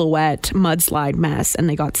the Lillooet mudslide mess and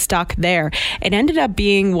they got stuck there. It ended up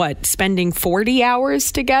being spending 40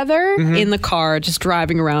 hours together in the car, just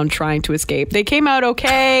driving around trying to escape. They came out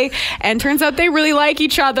okay, and turns out they really like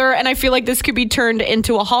each other. And I feel like this could be turned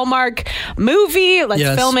into a Hallmark movie.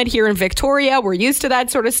 Let's film it here in Victoria. We're used to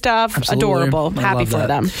that sort of stuff. Absolutely. Adorable. Happy for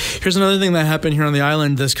them. Here's another thing that happened here on the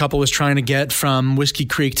island. This couple was trying to get from Whiskey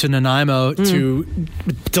Creek to Nanaimo to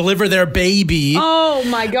deliver their baby. Oh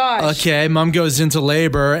my gosh. Okay, mom goes into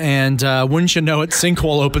labor and wouldn't you know it,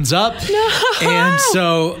 sinkhole opens up. No. And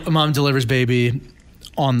so mom delivers baby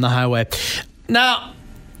on the highway. Now,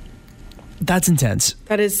 That's intense.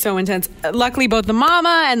 That is so intense. Luckily, both the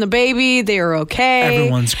mama and the baby, they are okay.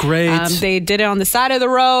 Everyone's great. They did it on the side of the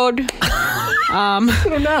road. I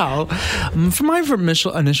don't know. My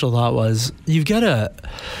initial thought was, you've got to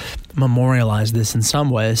memorialize this in some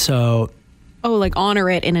way. So, like honor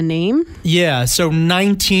it in a name? Yeah. So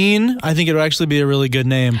 19, I think it would actually be a really good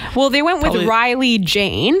name. Well, they went with Riley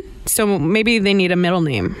Jane, so maybe they need a middle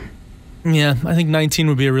name. Yeah, I think 19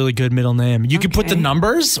 would be a really good middle name. You could put the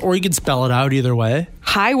numbers, or you could spell it out either way.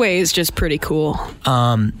 Highway is just pretty cool.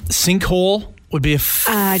 Sinkhole would be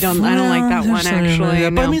I don't like that one, actually.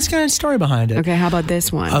 But I mean, it's got a story behind it. Okay, how about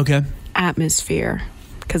this one? Okay. Atmosphere,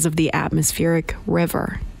 because of the atmospheric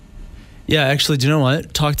river. Yeah, actually, do you know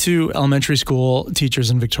what? Talk to elementary school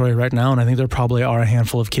teachers in Victoria right now, and I think there probably are a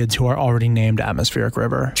handful of kids who are already named Atmospheric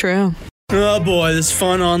River. True. Oh boy, this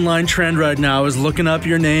fun online trend right now is looking up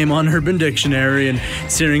your name on Urban Dictionary and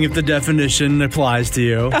seeing if the definition applies to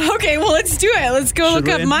you. Okay, well, let's do it. Let's go look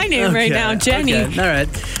up my name right now, Jenny. Okay. All right.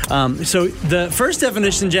 So the first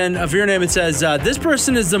definition, Jen, of your name, it says, this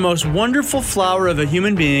person is the most wonderful flower of a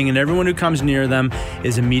human being, and everyone who comes near them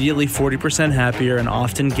is immediately 40% happier and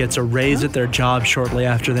often gets a raise at their job shortly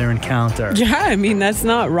after their encounter. Yeah, I mean, that's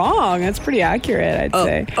not wrong. That's pretty accurate, I'd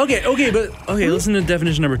say. Okay, listen to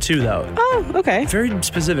definition number 2, though. Oh, okay. Very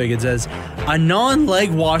specific. It says, a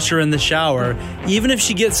non-leg washer in the shower. Even if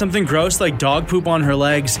she gets something gross like dog poop on her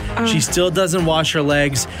legs, she still doesn't wash her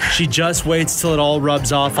legs. She just waits till it all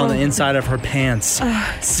rubs off on the inside of her pants.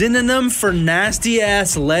 Synonym for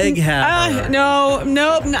nasty-ass leg haver. No,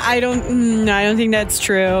 I don't think that's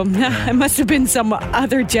true. It must have been some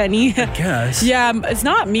other Jenny. I guess. Yeah, it's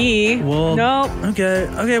not me. Well, no.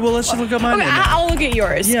 Okay, well, let's just look up my name. I'll look at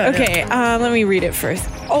yours. Yeah, okay, let me read it first.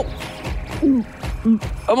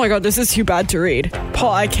 Oh my god, this is too bad to read.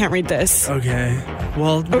 Paul, I can't read this. Okay.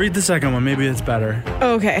 Well, read the second one. Maybe it's better.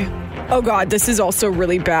 Okay. Oh god, this is also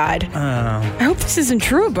really bad. I hope this isn't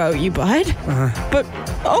true about you, bud. But,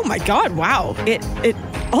 oh my god, wow. It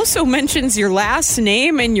also mentions your last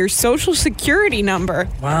name and your social security number.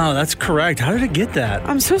 Wow, that's correct. How did it get that?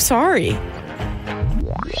 I'm so sorry.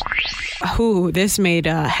 Ooh, this made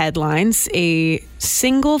headlines. A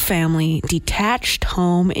single-family detached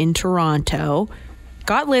home in Toronto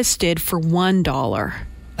got listed for $1.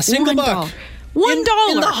 A single buck. $1. In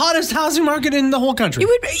the hottest housing market in the whole country. It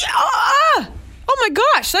would be, oh my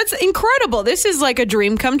gosh, that's incredible. This is like a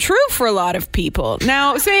dream come true for a lot of people.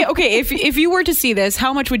 Now, say, okay, if you were to see this,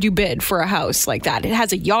 how much would you bid for a house like that? It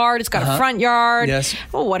has a yard. It's got a front yard. Yes.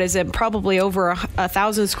 Well, what is it? Probably over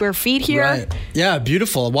 1,000 square feet here. Right. Yeah,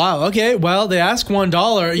 beautiful. Wow. Okay. Well, they ask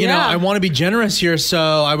 $1. You know, I want to be generous here, so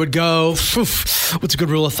I would go, what's a good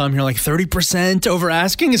rule of thumb here? Like 30% over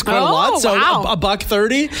asking is quite a lot. So a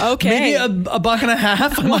 $1.30. Okay. Maybe a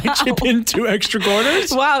 $1.50. I might chip in 2 extra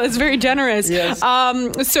quarters. Wow, that's very generous. Yes.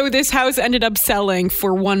 So this house ended up selling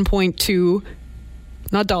for $1.2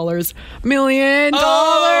 million.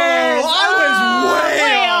 Oh, I was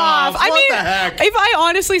way off. What the heck? If I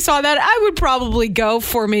honestly saw that, I would probably go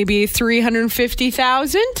for maybe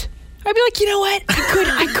 $350,000. I'd be like, you know what?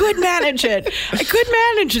 I could manage it. I could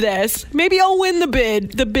manage this. Maybe I'll win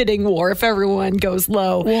the bidding war if everyone goes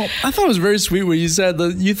low. Well, I thought it was very sweet when you said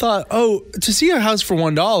that you thought, to see a house for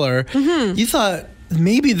 $1, you thought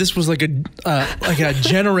maybe this was like a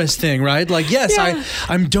generous thing, right? Like, yes, yeah.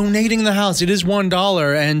 I'm donating the house. It is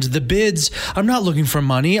 $1, and the bids, I'm not looking for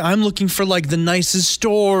money. I'm looking for like the nicest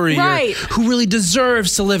story, right? Who really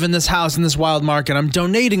deserves to live in this house in this wild market. I'm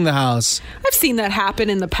donating the house. I've seen that happen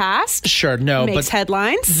in the past. Sure, no, makes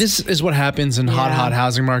headlines. This is what happens in hot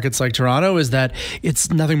housing markets like Toronto. Is that it's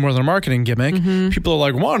nothing more than a marketing gimmick. People are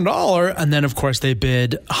like $1, and then of course they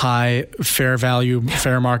bid high fair value,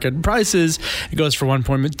 fair market prices. It goes for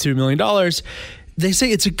 $1.2 million. They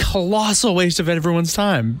say it's a colossal waste of everyone's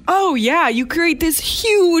time. Oh, yeah. You create this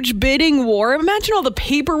huge bidding war. Imagine all the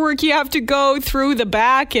paperwork you have to go through, the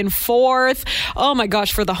back and forth. Oh, my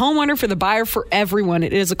gosh. For the homeowner, for the buyer, for everyone,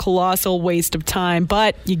 it is a colossal waste of time.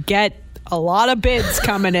 But you get a lot of bids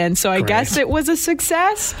coming in. So I guess it was a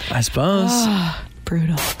success. I suppose.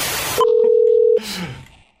 Brutal.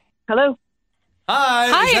 Hello.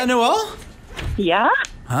 Hi. Is that Noelle? Yeah.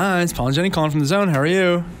 Hi, it's Pol Jenny calling from the Zone. How are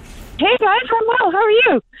you? Hey guys, I'm well. How are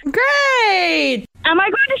you? Great. Am I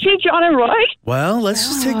going to see John and Roy? Well, let's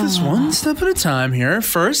just take this one step at a time here.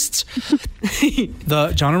 First,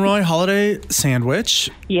 the John and Roy holiday sandwich.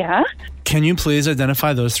 Yeah. Can you please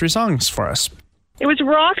identify those 3 songs for us? It was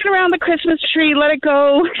Rockin' Around the Christmas Tree, Let It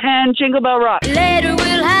Go, and Jingle Bell Rock. Later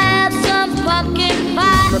we'll have some pumpkin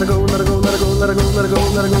pie. Let it go, let it go, let it go, let it go, let it go,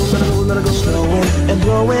 let it go, let it go, let it go. Snowing and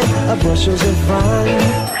blowing, bushels and fine.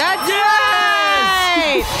 That's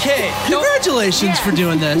right! Okay, congratulations for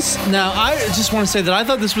doing this. Now, I just want to say that I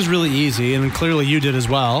thought this was really easy, and clearly you did as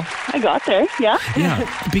well. I got there, yeah. Yeah,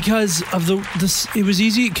 because of it was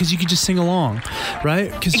easy because you could just sing along,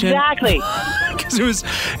 right? Exactly. Because it was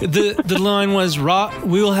the line was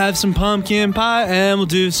we'll have some pumpkin pie and we'll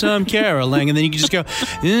do some caroling, and then you could just go.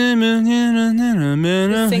 Sing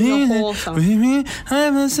the whole song.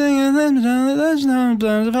 I'm singing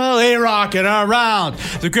rocking around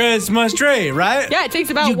the Christmas tree, right? Yeah, it takes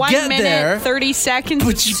about You 1 get minute, there, 30 seconds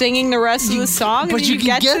of singing the rest of the song, and but then you you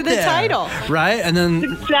can get to the there, title. right? And then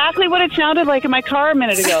Exactly what it sounded like in my car a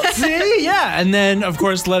minute ago. see, yeah, and then of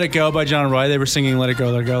course, "Let It Go" by John Roy. They were singing "Let It Go,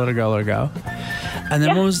 Let It Go, Let It Go, Let It Go." And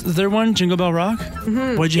then what was the third one? Jingle Bell Rock?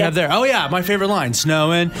 Mm-hmm. What did you have there? Oh, yeah, my favorite line.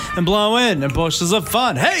 Snowing and blowing and bushes of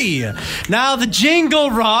fun. Hey, now the Jingle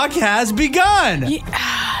Rock has begun. You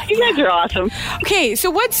guys are awesome. Okay, so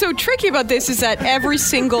what's so tricky about this is that every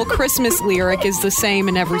single Christmas lyric is the same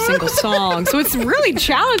in every single song. So it's really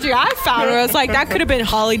challenging. I found it. I was like, that could have been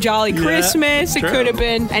Holly Jolly Christmas. It could have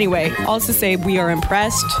been. Anyway, also say we are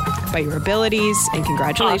impressed by your abilities and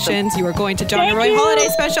congratulations. Awesome. You are going to John Thank Roy you. Holiday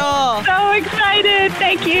Special. So excited.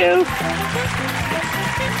 Thank you.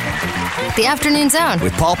 The Afternoon Zone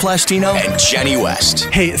with Paul Plastino and Jenny West.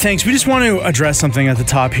 Hey, thanks. We just want to address something at the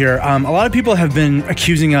top here. A lot of people have been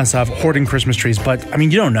accusing us of hoarding Christmas trees, but I mean,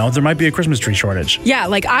 you don't know. There might be a Christmas tree shortage. Yeah,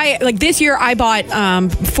 like this year I bought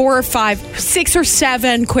 4 or 5, 6 or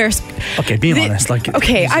 7 Okay, being honest.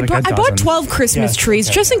 I bought 12 Christmas trees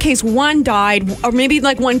just in case one died, or maybe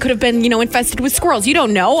like one could have been, infested with squirrels. You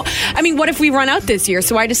don't know. I mean, what if we run out this year?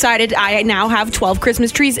 So I decided I now have 12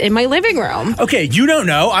 Christmas trees in my living room. Okay, you don't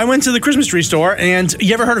know. I went to the Christmas tree store, and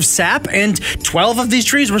you ever heard of sap? And 12 of these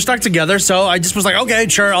trees were stuck together, so I just was like, okay,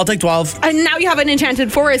 sure, I'll take 12. And now you have an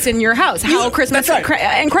enchanted forest in your house. How Christmas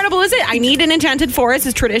incredible is it? I need an enchanted forest.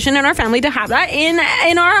 It's tradition in our family to have that in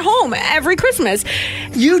our home every Christmas.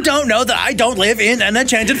 You don't know that I don't live in an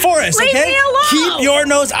enchanted forest, Leave okay? me alone. Keep your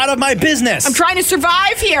nose out of my business. I'm trying to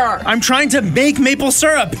survive here. I'm trying to make maple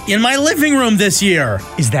syrup in my living room this year.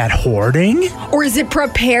 Is that hoarding? Or is it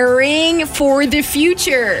preparing for the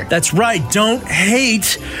future? That's right. Don't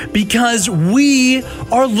hate, because we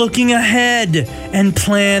are looking ahead and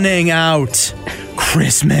planning out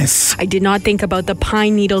Christmas. I did not think about the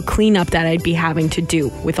pine needle cleanup that I'd be having to do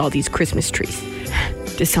with all these Christmas trees.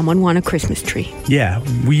 Does someone want a Christmas tree? Yeah,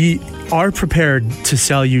 we are prepared to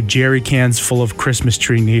sell you jerry cans full of Christmas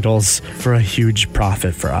tree needles for a huge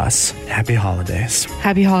profit for us. Happy holidays.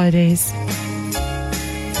 Happy holidays.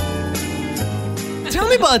 Tell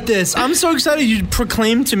me about this. I'm so excited. You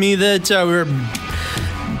proclaimed to me that we were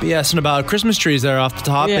BSing about Christmas trees there off the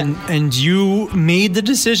top, and you made the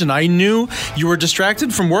decision. I knew you were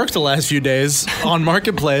distracted from work the last few days on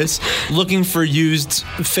Marketplace looking for used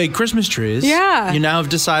fake Christmas trees. Yeah. You now have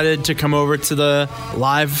decided to come over to the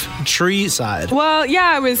live tree side. Well, yeah,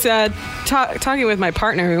 I was talking with my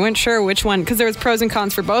partner. We weren't sure which one, because there was pros and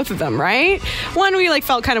cons for both of them, right? One, we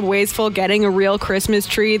felt kind of wasteful getting a real Christmas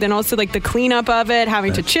tree. Then also the cleanup of it,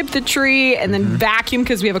 having to chip the tree and then vacuum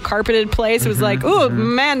because we have a carpeted place. It was oh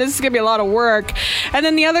man, this is gonna be a lot of work. And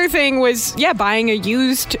then the other thing was buying a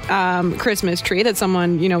used Christmas tree that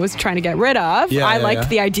someone was trying to get rid of. I liked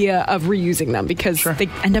the idea of reusing them because they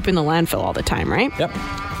end up in the landfill all the time, right? Yep.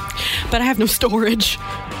 But I have no storage.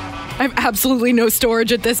 I have absolutely no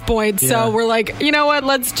storage at this point. So we're like, you know what?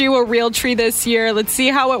 Let's do a real tree this year. Let's see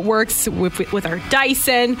how it works with our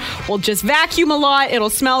Dyson. We'll just vacuum a lot. It'll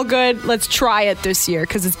smell good. Let's try it this year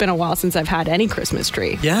because it's been a while since I've had any Christmas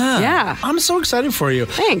tree. Yeah. I'm so excited for you.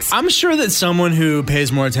 Thanks. I'm sure that someone who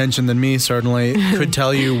pays more attention than me certainly could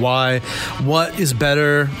tell you what is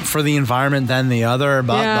better for the environment than the other.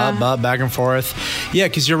 Back and forth. Yeah,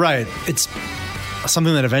 because you're right. It's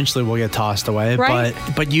something that eventually will get tossed away, right?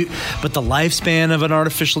 but the lifespan of an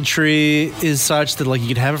artificial tree is such that you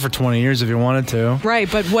could have it for 20 years if you wanted to. Right,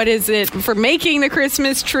 but what is it for making the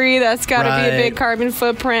Christmas tree? That's got to be a big carbon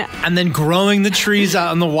footprint. And then growing the trees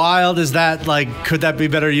out in the wild, is that could that be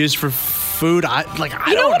better used for food? I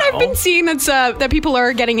don't know. What I've been seeing that people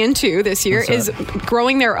are getting into this year is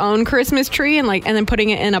growing their own Christmas tree and then putting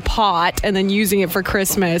it in a pot and then using it for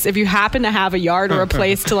Christmas. If you happen to have a yard or a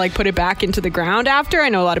place to put it back into the ground after, I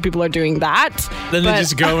know a lot of people are doing that. Then they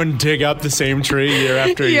just go and dig up the same tree year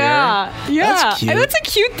after year. Yeah. That's cute. And that's a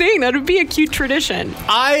cute thing. That would be a cute tradition.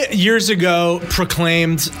 I years ago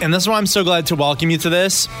proclaimed, and that's why I'm so glad to welcome you to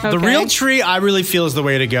this. Okay. The real tree, I really feel, is the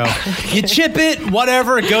way to go. You chip it,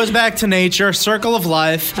 whatever, it goes back to nature. nature, circle of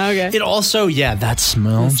life. Okay. It also, that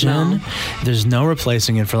smell, Jen. There's no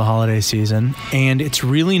replacing it for the holiday season. And it's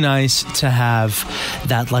really nice to have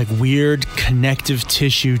that like weird connective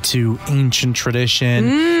tissue to ancient tradition,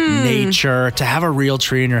 nature, to have a real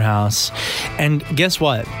tree in your house. And guess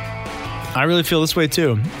what? I really feel this way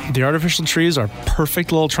too. The artificial trees are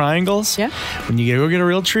perfect little triangles. Yeah. When you go get a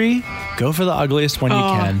real tree, go for the ugliest one you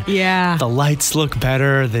can. Yeah. The lights look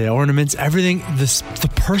better, the ornaments, everything. The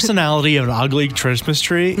personality of an ugly Christmas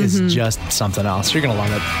tree is just something else. You're going to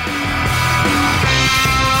love it.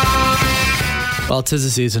 Well, 'tis the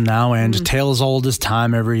season now, and tale as old as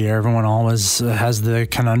time every year. Everyone always has the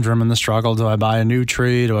conundrum and the struggle. Do I buy a new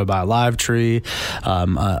tree? Do I buy a live tree?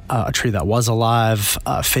 A tree that was alive?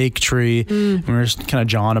 A fake tree? And we're just kind of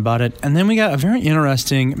jawing about it. And then we got a very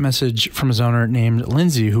interesting message from a zoner named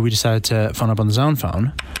Lindsay, who we decided to phone up on the Zone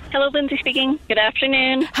phone. Hello, Lindsay speaking. Good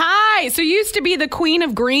afternoon. Hi. So you used to be the queen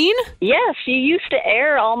of green? Yes, you used to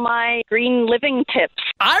air all my green living tips.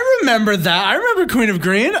 I remember that. I remember Queen of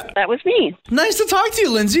Green. That was me. Nice to talk to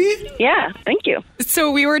you, Lindsay. Yeah, thank you.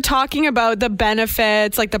 So we were talking about the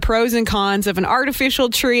benefits, like the pros and cons of an artificial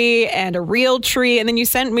tree and a real tree. And then you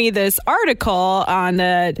sent me this article on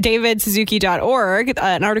the davidsuzuki.org,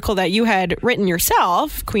 an article that you had written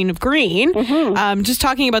yourself, Queen of Green, just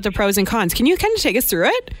talking about the pros and cons. Can you kind of take us through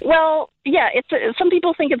it? Well, yeah, some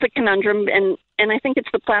people think it's a conundrum, and I think it's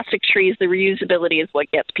the plastic trees, the reusability is what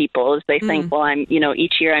gets people, is they think, well,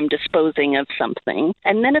 each year I'm disposing of something.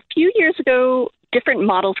 And then a few years ago, different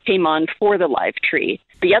models came on for the live tree.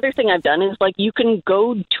 The other thing I've done is, you can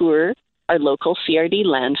go tour our local CRD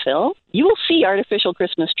landfill. You will see artificial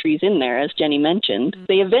Christmas trees in there, as Jenny mentioned.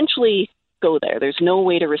 They eventually go there. There's no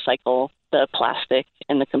way to recycle the plastic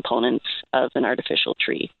and the components of an artificial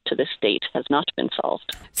tree to this date has not been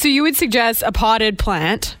solved. So you would suggest a potted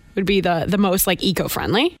plant would be the most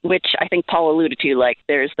eco-friendly? Which I think Paul alluded to,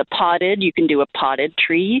 there's the potted, you can do a potted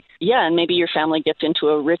tree. Yeah, and maybe your family gets into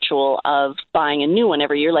a ritual of buying a new one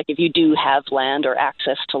every year. If you do have land or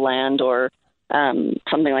access to land or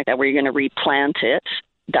something like that where you're going to replant it,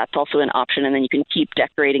 that's also an option. And then you can keep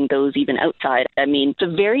decorating those even outside. I mean, it's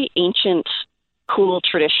a very ancient, cool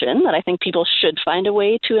tradition that I think people should find a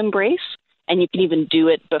way to embrace. And you can even do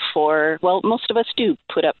it before, most of us do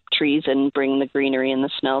put up trees and bring the greenery and the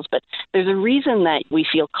smells, but there's a reason that we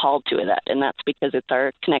feel called to that, and that's because it's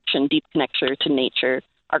our connection, deep connection to nature,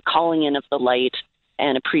 our calling in of the light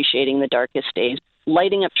and appreciating the darkest days.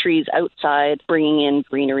 Lighting up trees outside, bringing in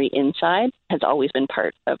greenery inside has always been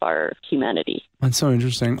part of our humanity. That's so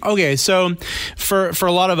interesting. Okay, so for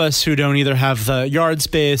a lot of us who don't either have the yard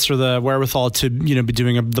space or the wherewithal to be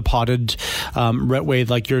doing the potted way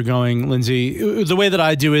like you're going, Lindsay, the way that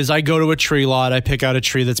I do is I go to a tree lot, I pick out a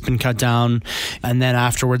tree that's been cut down, and then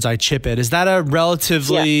afterwards I chip it. Is that a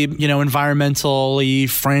relatively environmentally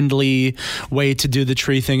friendly way to do the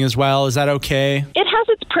tree thing as well? Is that okay? It has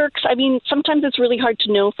its perks. I mean, sometimes it's really hard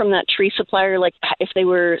to know from that tree supplier, if they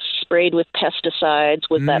were sprayed with pesticides,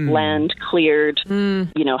 was that land cleared,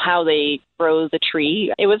 how they grow the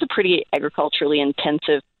tree. It was a pretty agriculturally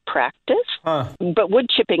intensive practice, but wood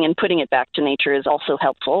chipping and putting it back to nature is also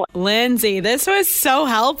helpful. Lindsay, this was so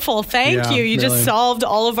helpful. Thank you. You just solved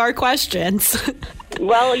all of our questions.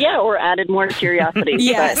 Well, yeah, or added more curiosity.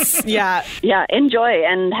 Yes, but, yeah, enjoy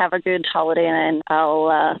and have a good holiday, and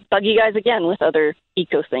I'll bug you guys again with other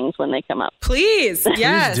eco things when they come up. Please,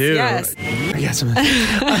 yes, do. yes. I got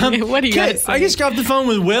something. What do you guys I just got off the phone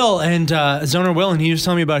with Will, and Zoner Will, and he was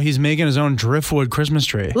telling me about he's making his own driftwood Christmas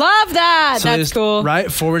tree. Love that. So that's cool. Right,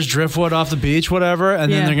 forwards driftwood off the beach, whatever,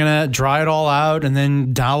 and then they're going to dry it all out and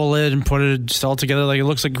then dowel it and put it just all together like it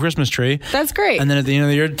looks like a Christmas tree. That's great. And then at the end of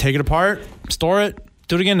the year, take it apart, store it,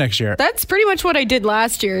 do it again next year. That's pretty much what I did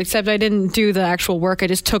last year, except I didn't do the actual work. I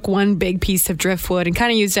just took one big piece of driftwood and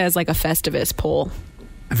kind of used it as like a Festivus pole.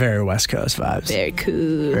 Very West Coast vibes. Very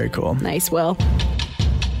cool. Very cool. Nice, Will.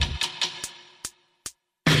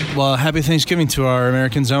 Well, happy Thanksgiving to our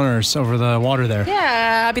American zoners over the water there.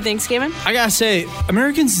 Yeah, happy Thanksgiving. I gotta say,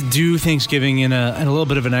 Americans do Thanksgiving in a little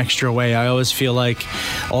bit of an extra way. I always feel like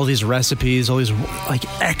all these recipes, all these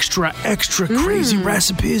extra crazy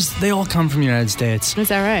recipes, they all come from the United States. Is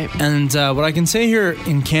that right? And what I can say here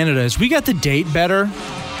in Canada is we got the date better.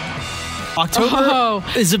 October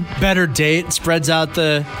is a better date. Spreads out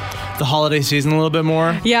the the holiday season a little bit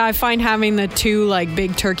more. Yeah, I find having the two like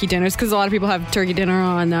big turkey dinners, because a lot of people have turkey dinner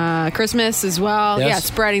on Christmas as well. Yes. Yeah,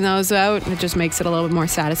 spreading those out, it just makes it a little bit more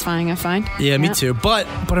satisfying, I find. Yeah, me too. But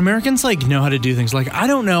Americans like know how to do things. Like, I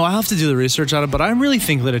don't know, I'll have to do the research on it, but I really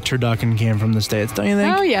think that a turducken came from the States, don't you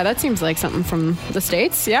think? Oh yeah, that seems like something from the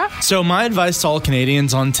States. Yeah. So my advice to all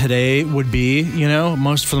Canadians on today would be,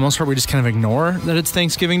 for the most part, we just kind of ignore that it's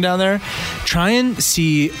Thanksgiving down there. Try and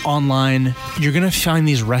see online. You're going to find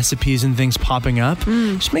these recipes and things popping up.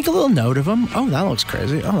 Just make a little note of them. Oh, that looks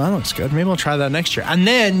crazy. Oh, that looks good. Maybe I'll try that next year. And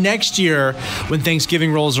then next year, when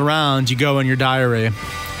Thanksgiving rolls around, you go in your diary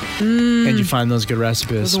and you find those good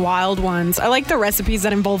recipes. Those wild ones. I like the recipes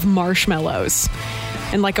that involve marshmallows.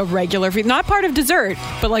 And like a regular feast, not part of dessert,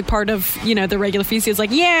 but like part of, the regular feast is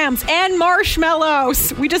like yams and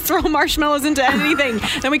marshmallows. We just throw marshmallows into anything.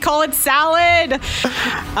 Then we call it salad. Do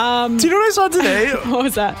you know what I saw today? What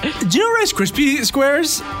was that? Do you know Rice Krispie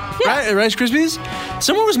squares? Yeah. Rice Krispies?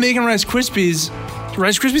 Someone was making Rice Krispie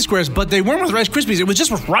squares, but they weren't with Rice Krispies. It was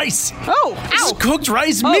just with rice. Oh, just cooked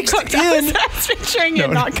rice mixed in. I was picturing it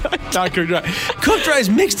not cooked. Not cooked rice. Cooked rice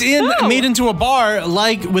mixed in, made into a bar,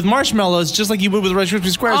 like with marshmallows, just like you would with Rice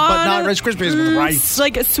Krispie squares, but not Rice Krispies with rice.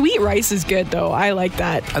 Like a sweet rice is good, though. I like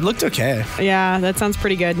that. It looked okay. Yeah, that sounds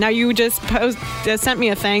pretty good. Now, you just sent me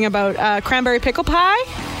a thing about cranberry pickle pie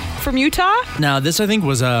from Utah. Now, this I think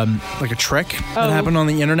was like a trick that happened on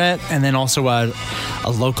the internet, and then also a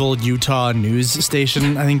local Utah news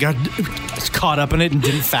station I think got caught up in it and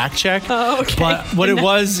didn't fact check. Oh, okay. But what it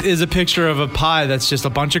was is a picture of a pie that's just a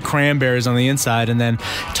bunch of cranberries on the inside and then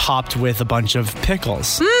topped with a bunch of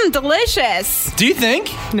pickles. Delicious. Do you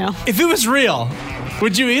think? No. If it was real,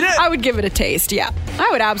 would you eat it? I would give it a taste, yeah. I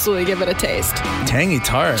would absolutely give it a taste. Tangy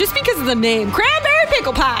tart. Just because of the name. Cranberry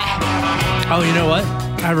pickle pie. Oh, you know what?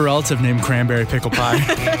 I have a relative named Cranberry Pickle Pie.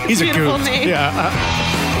 He's a Beautiful goof. name. Yeah.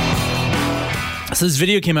 So this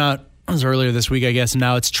video came out, it was earlier this week, I guess, and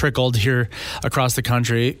now it's trickled here across the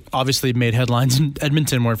country. Obviously made headlines in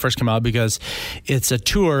Edmonton where it first came out because it's a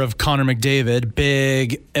tour of Connor McDavid,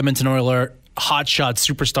 big Edmonton Oiler hotshot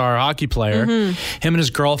superstar hockey player, him and his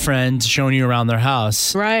girlfriend showing you around their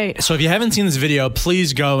house. Right. So if you haven't seen this video,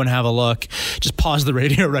 please go and have a look. Just pause the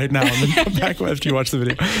radio right now and then come back after you watch the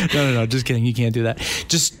video. No, just kidding. You can't do that.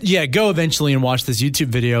 Just, go eventually and watch this YouTube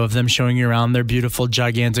video of them showing you around their beautiful,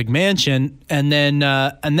 gigantic mansion, and then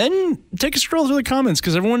take a scroll through the comments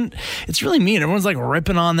because it's really mean. Everyone's like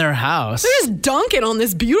ripping on their house. They're just dunking on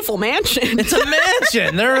this beautiful mansion. It's a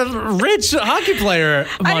mansion. They're a rich hockey player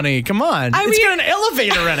money. Come on. It's got an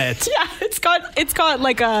elevator in it. Yeah, it's got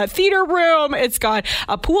like a theater room. It's got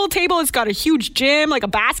a pool table. It's got a huge gym, like a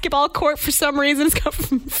basketball court for some reason. It's got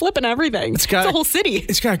flipping everything. It's a whole city.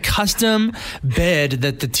 It's got a custom bed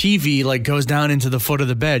that the TV like goes down into the foot of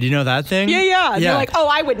the bed. You know that thing? Yeah. You're like, oh,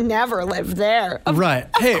 I would never live there. Right.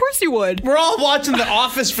 Of course you would. We're all watching The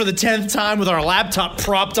Office for the 10th time with our laptop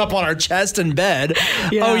propped up on our chest in bed.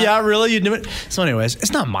 Yeah. Oh, yeah, really? You do it? So anyways,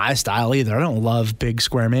 it's not my style either. I don't love big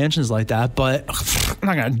square mansions like that, but I'm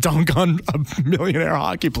not going to dunk on a millionaire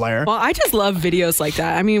hockey player. Well, I just love videos like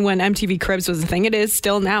that. I mean, when MTV Cribs was a thing, it is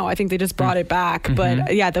still now. I think they just brought it back.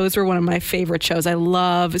 But yeah, those were one of my favorite shows. I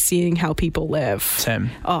love seeing how people live. Same.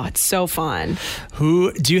 Oh, it's so fun.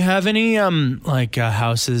 Do you have any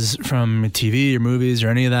houses from TV or movies or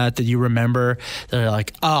any of that you remember that are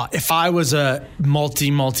like, if I was a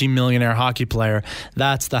multi-millionaire hockey player,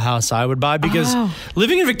 that's the house I would buy? Because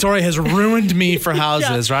living in Victoria has ruined me for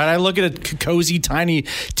houses, right? I look at a cozy, tiny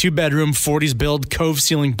 2-bedroom, 40s build, cove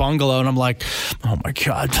ceiling bungalow, and I'm like, oh my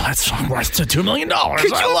God, that's worth $2 million.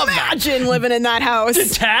 Could you imagine living in that house?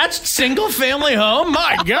 Detached, single family home?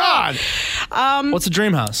 My God. What's a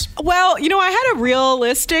dream house? Well, I had a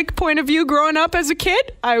realistic point of view growing up as a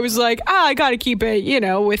kid. I was like, I got to keep it,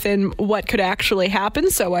 within what could actually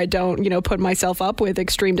happen so I don't, put myself up with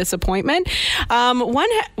extreme disappointment.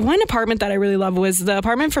 One apartment that I really love was the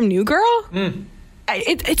apartment from New Girl.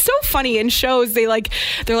 It's so funny in shows. They're like,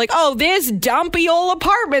 oh, this dumpy old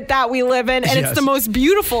apartment that we live in, and it's the most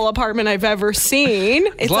beautiful apartment I've ever seen.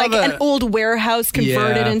 It's like an old warehouse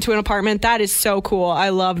converted into an apartment. That is so cool. I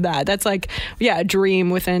love that. That's like, a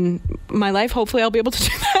dream within my life. Hopefully I'll be able to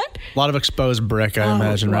do that. A lot of exposed brick, I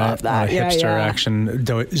imagine, right? That. Hipster action,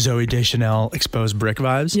 Zooey Deschanel exposed brick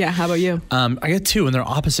vibes. Yeah, how about you? I get two, and they're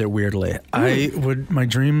opposite, weirdly. My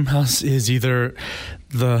dream house is either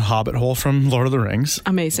the hobbit hole from Lord of the Rings.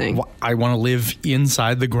 Amazing. I want to live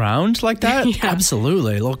inside the ground like that? Yeah.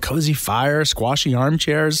 Absolutely. A little cozy fire, squashy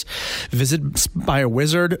armchairs, visit by a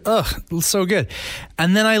wizard. Ugh, so good.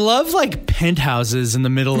 And then I love like penthouses in the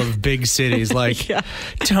middle of big cities, like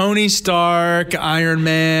Tony Stark, Iron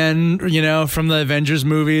Man, from the Avengers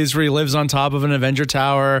movies where he lives on top of an Avenger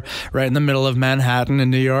tower right in the middle of Manhattan in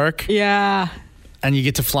New York. Yeah. And you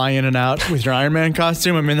get to fly in and out with your Iron Man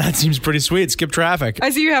costume. I mean, that seems pretty sweet. Skip traffic.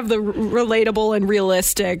 I see you have the relatable and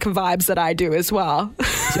realistic vibes that I do as well.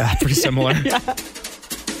 Yeah, pretty similar. Yeah.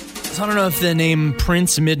 So I don't know if the name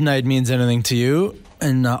Prince Midnight means anything to you.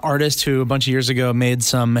 An artist who a bunch of years ago made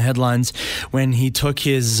some headlines when he took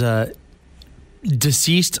his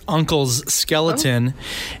deceased uncle's skeleton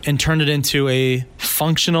and turned it into a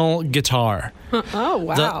functional guitar. Oh,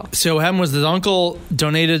 wow. So what happened was his uncle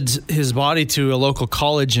donated his body to a local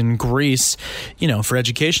college in Greece, for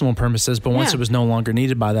educational purposes. But once it was no longer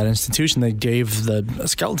needed by that institution, they gave the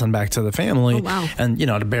skeleton back to the family. Oh, wow. And,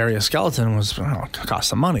 to bury a skeleton cost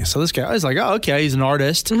some money. So this guy is like, oh, okay, he's an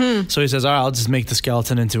artist. Mm-hmm. So he says, all right, I'll just make the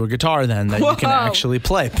skeleton into a guitar then that you can actually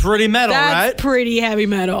play. Pretty metal, right? That's pretty heavy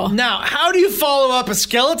metal. Now, how do you follow up a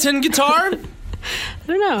skeleton guitar? I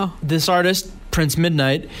don't know. This artist, Prince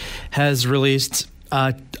Midnight, has released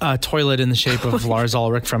a toilet in the shape of Lars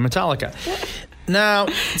Ulrich from Metallica. Now,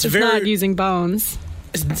 it's not using bones.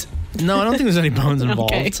 No, I don't think there's any bones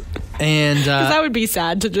involved. Okay. And that would be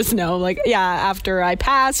sad to just know, after I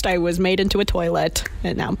passed, I was made into a toilet,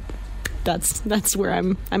 and now that's where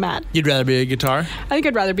I'm at. You'd rather be a guitar? I think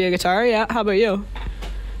I'd rather be a guitar. Yeah. How about you?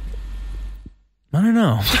 I don't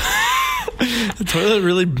know. The toilet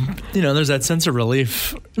really, there's that sense of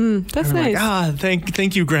relief. That's nice.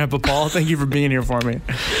 Thank you, Grandpa Paul. Thank you for being here for me.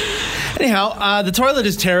 Anyhow, the toilet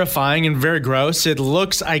is terrifying and very gross. It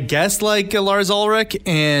looks, I guess, like Lars Ulrich,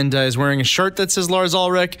 and is wearing a shirt that says Lars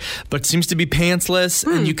Ulrich, but seems to be pantsless.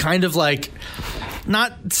 And you kind of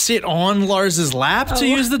not sit on Lars's lap to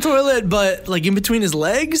use the toilet, but in between his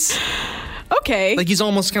legs. Okay. He's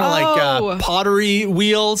almost kind of like a pottery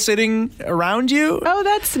wheel sitting around you. Oh,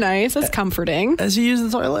 that's nice. That's comforting. As you use the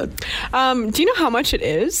toilet. Do you know how much it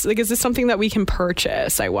is? Is this something that we can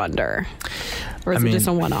purchase, I wonder? Or is it just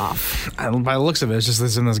a one-off? By the looks of it, it's just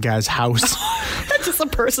this in this guy's house. That's just a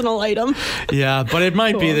personal item. Yeah, but it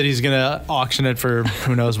might be that he's going to auction it for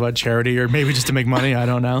who knows what charity, or maybe just to make money. I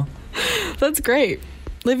don't know. That's great.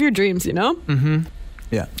 Live your dreams, Mm-hmm.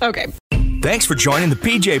 Yeah. Okay. Thanks for joining the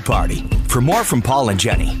PJ Party. For more from Paul and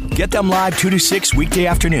Jenny, get them live 2 to 6 weekday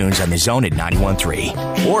afternoons on The Zone at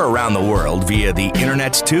 91.3 or around the world via the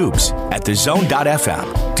internet's tubes at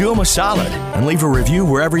thezone.fm. Do them a solid and leave a review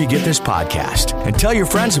wherever you get this podcast and tell your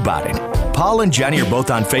friends about it. Paul and Jenny are both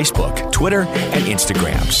on Facebook, Twitter, and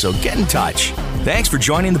Instagram, so get in touch. Thanks for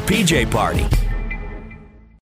joining the PJ Party.